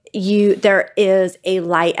 scary. There is a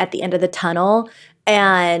light at the end of the tunnel.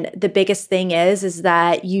 And the biggest thing is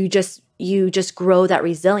that you just grow that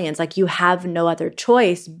resilience. Like, you have no other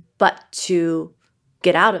choice but to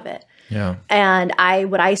get out of it. Yeah. And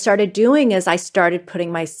what I started doing is I started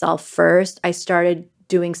putting myself first. I started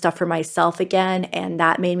doing stuff for myself again, and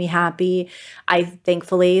that made me happy. I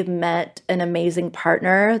thankfully met an amazing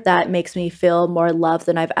partner that makes me feel more love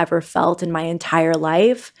than I've ever felt in my entire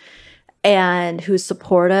life, and who's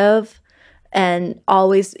supportive, and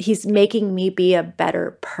he's making me be a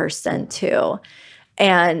better person too.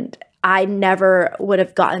 And I never would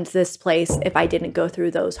have gotten to this place if I didn't go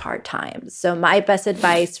through those hard times. So my best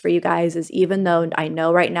advice for you guys is, even though I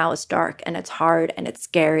know right now it's dark and it's hard and it's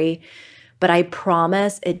scary, but I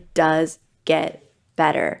promise it does get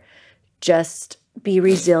better. Just be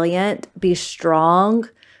resilient, be strong,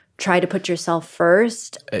 try to put yourself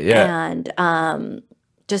first, and yeah.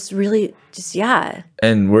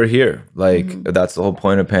 And we're here. Like, that's the whole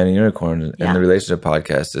point of Pan and Unicorn and the relationship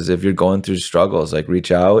podcast, is if you're going through struggles, like,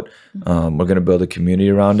 reach out. We're going to build a community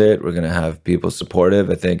around it. We're going to have people supportive.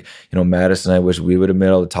 I think, Madison, I wish we would have been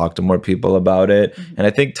able to talk to more people about it. And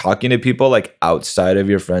I think talking to people like outside of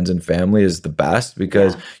your friends and family is the best,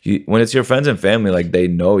 because when it's your friends and family, like, they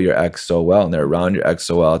know your ex so well and they're around your ex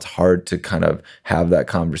so well, it's hard to kind of have that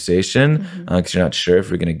conversation because you're not sure if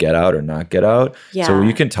you're going to get out or not get out. Yeah. So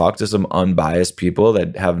you can talk to some unbiased people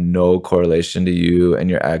that have no correlation to you and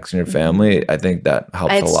your ex and your family. I think that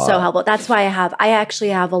helps a lot. It's so helpful. That's why I actually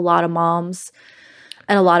have a lot of moms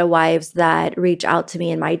and a lot of wives that reach out to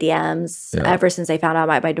me in my DMs ever since they found out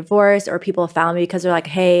about my divorce, or people have found me because they're like,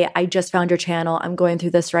 hey, I just found your channel. I'm going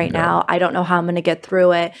through this right now. I don't know how I'm going to get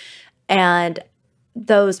through it. And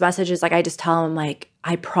those messages, like, I just tell them, like,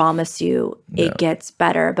 I promise you it gets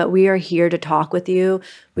better, but we are here to talk with you.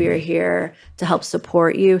 We are here to help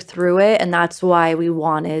support you through it. And that's why we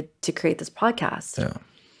wanted to create this podcast. Yeah.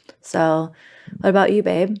 So what about you,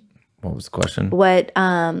 babe? What was the question?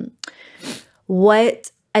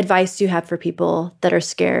 What advice do you have for people that are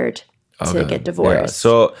scared to get divorced? Yeah.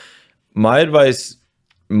 So my advice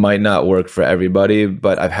might not work for everybody,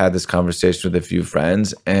 but I've had this conversation with a few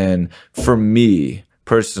friends. And for me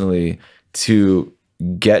personally, to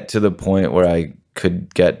get to the point where I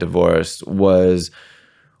could get divorced was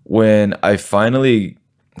when I finally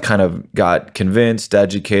kind of got convinced,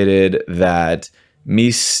 educated that me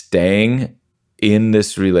staying in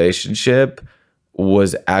this relationship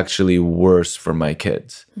was actually worse for my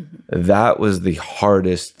kids. That was the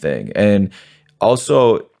hardest thing. And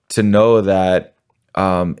also to know that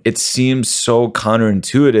it seems so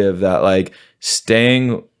counterintuitive that, like,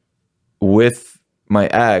 staying with my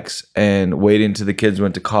ex and waiting till the kids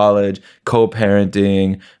went to college,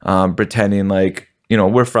 co-parenting, pretending like,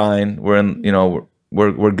 we're fine, we're in,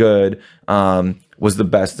 we're good, was the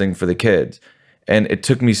best thing for the kids. And it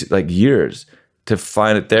took me like years to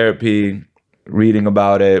find a therapy, reading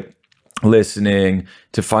about it, listening,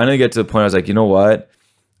 to finally get to the point I was like, you know what?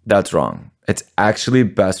 That's wrong. It's actually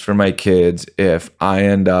best for my kids if I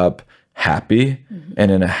end up happy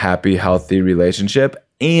and in a happy, healthy relationship.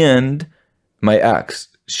 And my ex,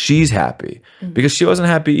 she's happy because she wasn't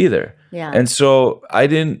happy either. Yeah. And so I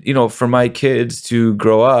didn't, for my kids to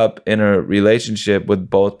grow up in a relationship with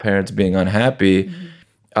both parents being unhappy,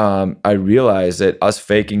 I realized that us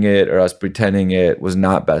faking it or us pretending it was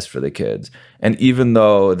not best for the kids. And even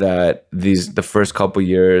though that the first couple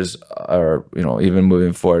years are, even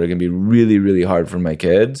moving forward, are going to be really, really hard for my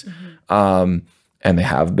kids, and they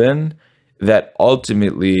have been, that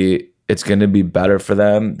ultimately it's going to be better for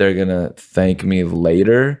them. They're going to thank me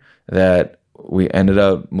later that we ended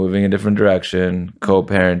up moving a different direction,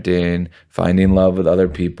 co-parenting, finding love with other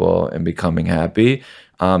people, and becoming happy.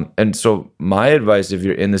 And so my advice, if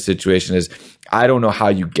you're in the situation, is I don't know how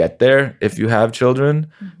you get there if you have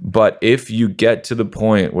children, but if you get to the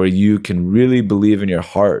point where you can really believe in your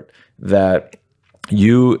heart that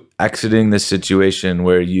you exiting this situation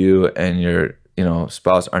where you and your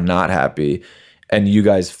spouse are not happy, and you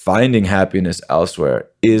guys finding happiness elsewhere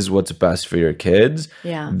is what's best for your kids,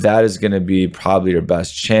 that is going to be probably your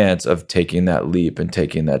best chance of taking that leap and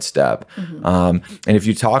taking that step. And if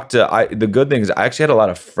you talk to, the good thing is I actually had a lot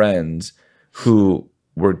of friends who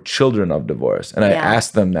were children of divorce. And I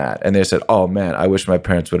asked them that. And they said, oh man, I wish my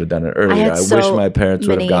parents would have done it earlier. I wish my parents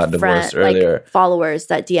would have gotten divorced earlier. Like followers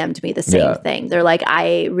that DM'd me the same thing. They're like,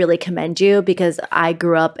 I really commend you because I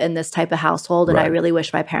grew up in this type of household and I really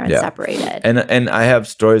wish my parents separated. And I have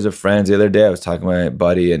stories of friends. The other day I was talking to my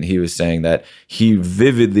buddy and he was saying that he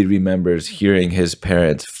vividly remembers hearing his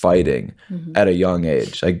parents fighting at a young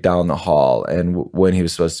age, like down the hall and when he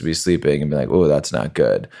was supposed to be sleeping, and be like, oh, that's not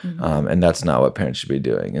good. And that's not what parents should be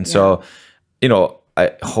doing. And so,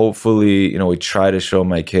 I hopefully, we try to show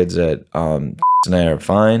my kids that and I are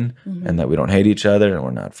fine and that we don't hate each other and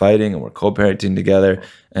we're not fighting and we're co-parenting together,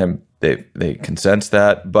 and they can sense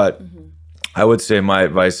that. But I would say my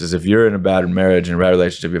advice is if you're in a bad marriage and a bad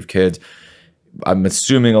relationship, you have kids, I'm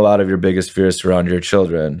assuming a lot of your biggest fears surround your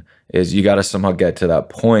children is you got to somehow get to that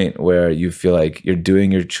point where you feel like you're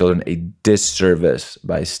doing your children a disservice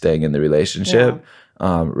by staying in the relationship.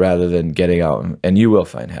 Rather than getting out, and you will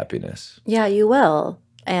find happiness. Yeah, you will.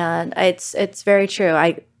 And it's very true.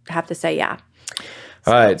 I have to say, yeah.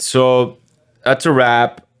 All right. So that's a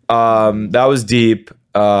wrap. That was deep.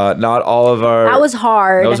 Not all of our... That was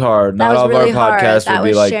hard. That was hard. Not all really of our podcasts would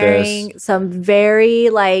be like this. Sharing some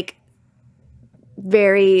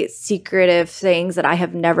very secretive things that I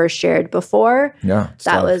have never shared before. Yeah.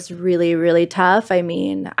 That was really, really tough. I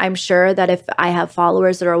mean, I'm sure that if I have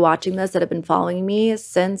followers that are watching this that have been following me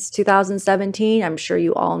since 2017, I'm sure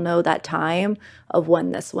you all know that time of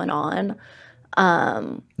when this went on.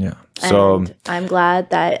 So and I'm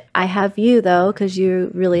glad that I have you though, because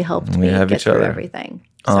you really helped me get through everything.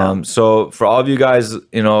 So for all of you guys,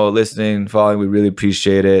 listening, following, we really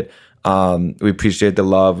appreciate it. We appreciate the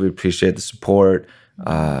love. We appreciate the support.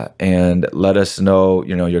 And let us know,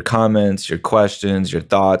 your comments, your questions, your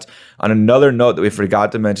thoughts. On another note that we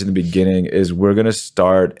forgot to mention in the beginning is we're going to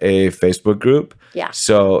start a Facebook group. Yeah.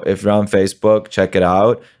 So if you're on Facebook, check it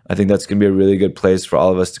out. I think that's going to be a really good place for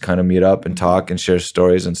all of us to kind of meet up and talk and share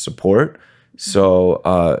stories and support.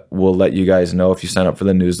 So we'll let you guys know if you sign up for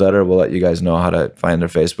the newsletter. We'll let you guys know how to find our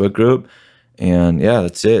Facebook group. And yeah,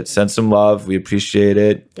 that's it. Send some love. We appreciate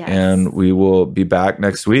it. Yes. And we will be back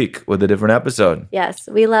next week with a different episode. Yes,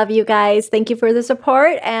 we love you guys. Thank you for the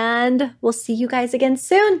support. And we'll see you guys again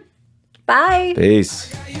soon. Bye.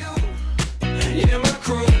 Peace. Yeah, my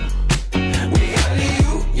crew. We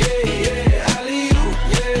alley-oop, yeah, alley-oop,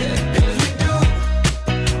 yeah. 'Cause we do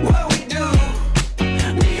what we do.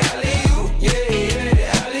 We alley-oop,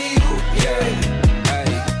 yeah, alley-oop, yeah.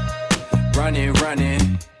 Hey, running,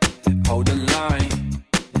 hold the line.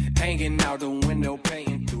 Hanging out the window,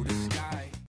 paying through.